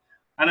everything.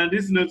 And on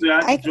this note, we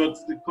have to draw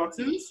to the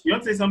curtains. You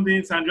want to say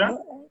something, Sandra?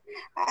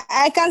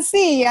 I can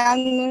see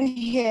Yan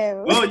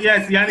here. Oh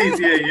yes, Yan is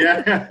here.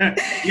 Yeah.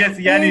 Yes,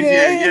 Yan is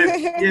here.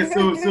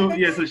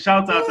 Yes. So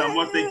shout out and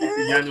more thank you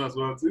to Yan as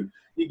well too.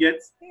 You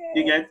get.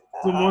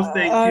 So most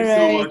thank you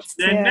so much.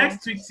 Then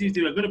next week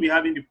Tuesday we're going to be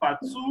having the part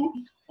 2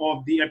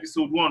 of the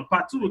episode 1.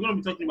 Part 2 we're going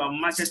to be talking about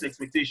market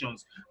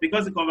expectations,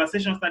 because the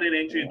conversation started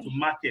entering into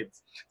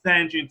markets.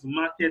 You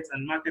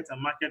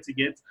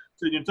get.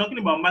 So you're talking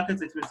about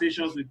market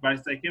expectations with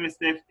Barrister Ekeme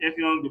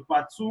Effiong. The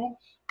part 2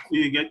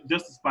 you get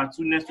Justice part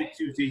 2 next week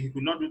Tuesday. He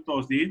could not do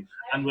Thursday,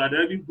 and we had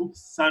already booked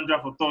Sandra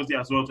for Thursday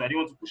as well, so I didn't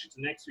want to push it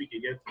to next week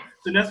again.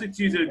 So next week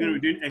Tuesday we're going to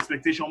be doing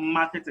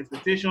market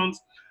expectations.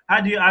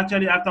 How do you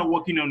actually, after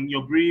working on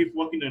your brief,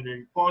 working on the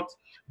report,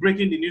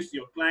 breaking the news to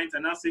your clients,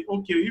 and now say,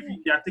 okay, if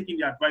they are taking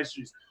the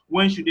advisories,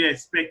 when should they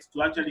expect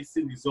to actually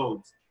see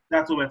results?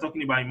 That's what we're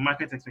talking about in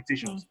market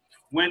expectations.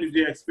 When do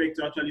they expect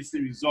to actually see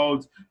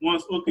results?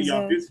 Once, you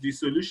have built the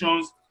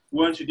solutions,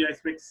 when should they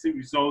expect to see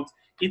results?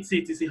 It's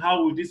to see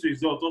how will this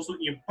result also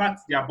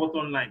impact their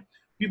bottom line.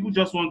 People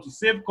just want to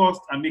save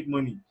costs and make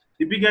money.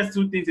 The biggest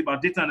 2 things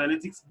about data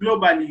analytics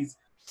globally is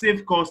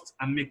save costs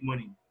and make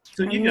money.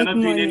 So if you're not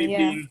doing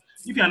anything,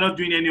 if you're not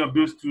doing any of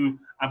those 2,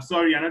 I'm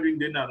sorry, you're not doing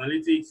data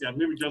analytics, you're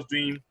maybe just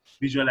doing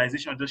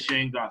visualization, just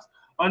sharing graphs.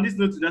 On this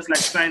note,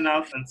 just sign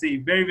out and say a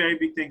very, very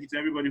big thank you to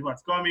everybody who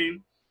has come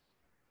in.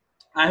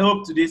 I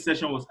hope today's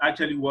session was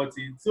actually worth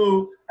it.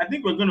 So I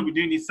think we're going to be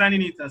doing this,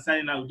 signing in and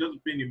signing out. We're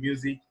just playing the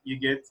music, you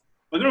get.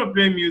 We're going to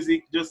play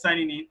music, just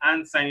signing in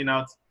and signing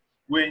out.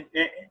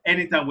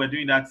 Anytime we're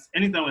doing that,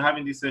 anytime we're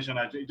having this session,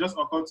 it just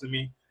occurred to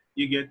me,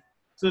 you get.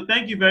 So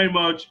thank you very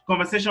much.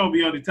 Conversation will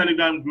be on the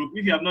Telegram group.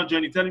 If you have not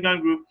joined the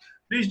Telegram group,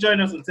 please join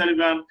us on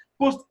Telegram.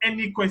 Post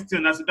any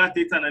question as regards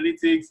data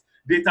analytics,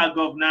 data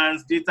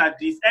governance, data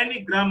this,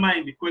 any grammar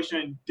in the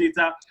question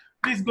data.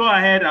 Please go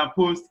ahead and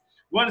post. I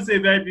want to say a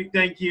very big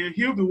thank you.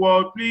 Heal the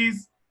world.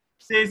 Please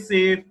stay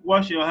safe.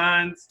 Wash your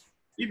hands.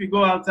 If you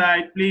go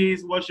outside,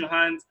 please wash your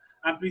hands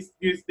and please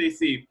stay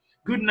safe.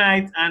 Good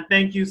night, and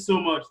thank you so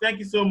much. Thank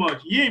you so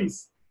much.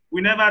 Yims,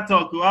 we never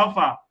talk.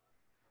 Alpha.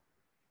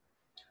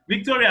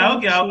 Victoria,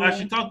 Thank okay, I you.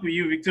 should talk with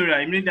you, Victoria,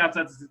 immediately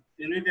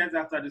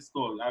after this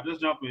call. I'll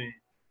just jump in.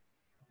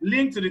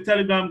 Link to the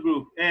Telegram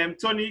group.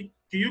 Tony,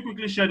 can you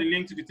quickly share the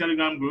link to the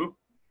Telegram group?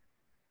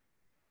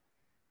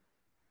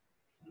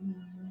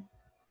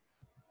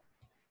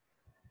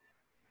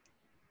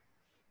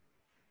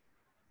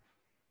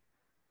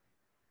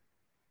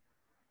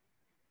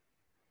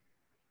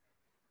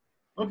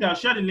 Okay, I'll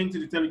share the link to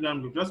the Telegram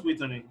group. Just wait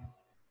on it.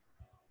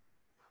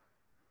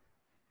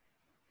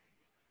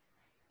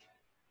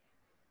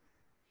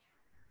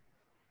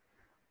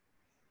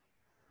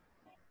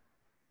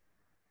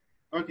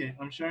 Okay,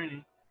 I'm sharing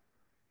it.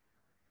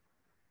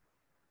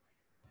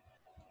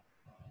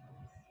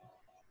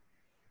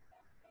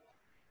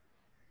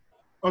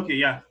 Okay,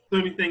 yeah.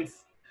 Tony,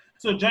 thanks.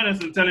 So join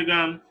us on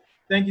Telegram.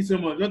 Thank you so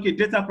much. Okay,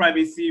 data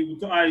privacy.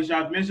 I should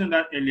have mentioned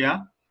that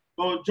earlier.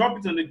 But drop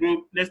it on the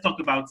group. Let's talk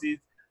about it.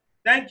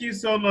 Thank you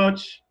so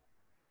much.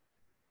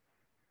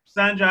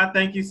 Sandra,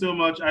 thank you so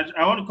much.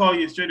 I want to call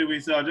you straight away,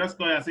 so I'll just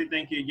call you and say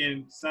thank you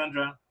again,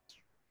 Sandra.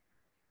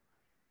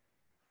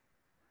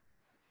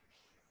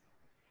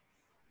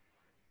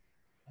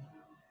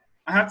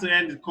 I have to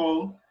end the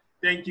call.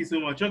 Thank you so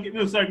much. Okay,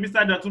 no, sorry,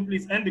 Mr. Datu,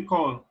 please end the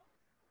call.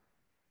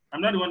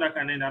 I'm not the one that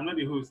can end. I'm not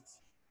the host.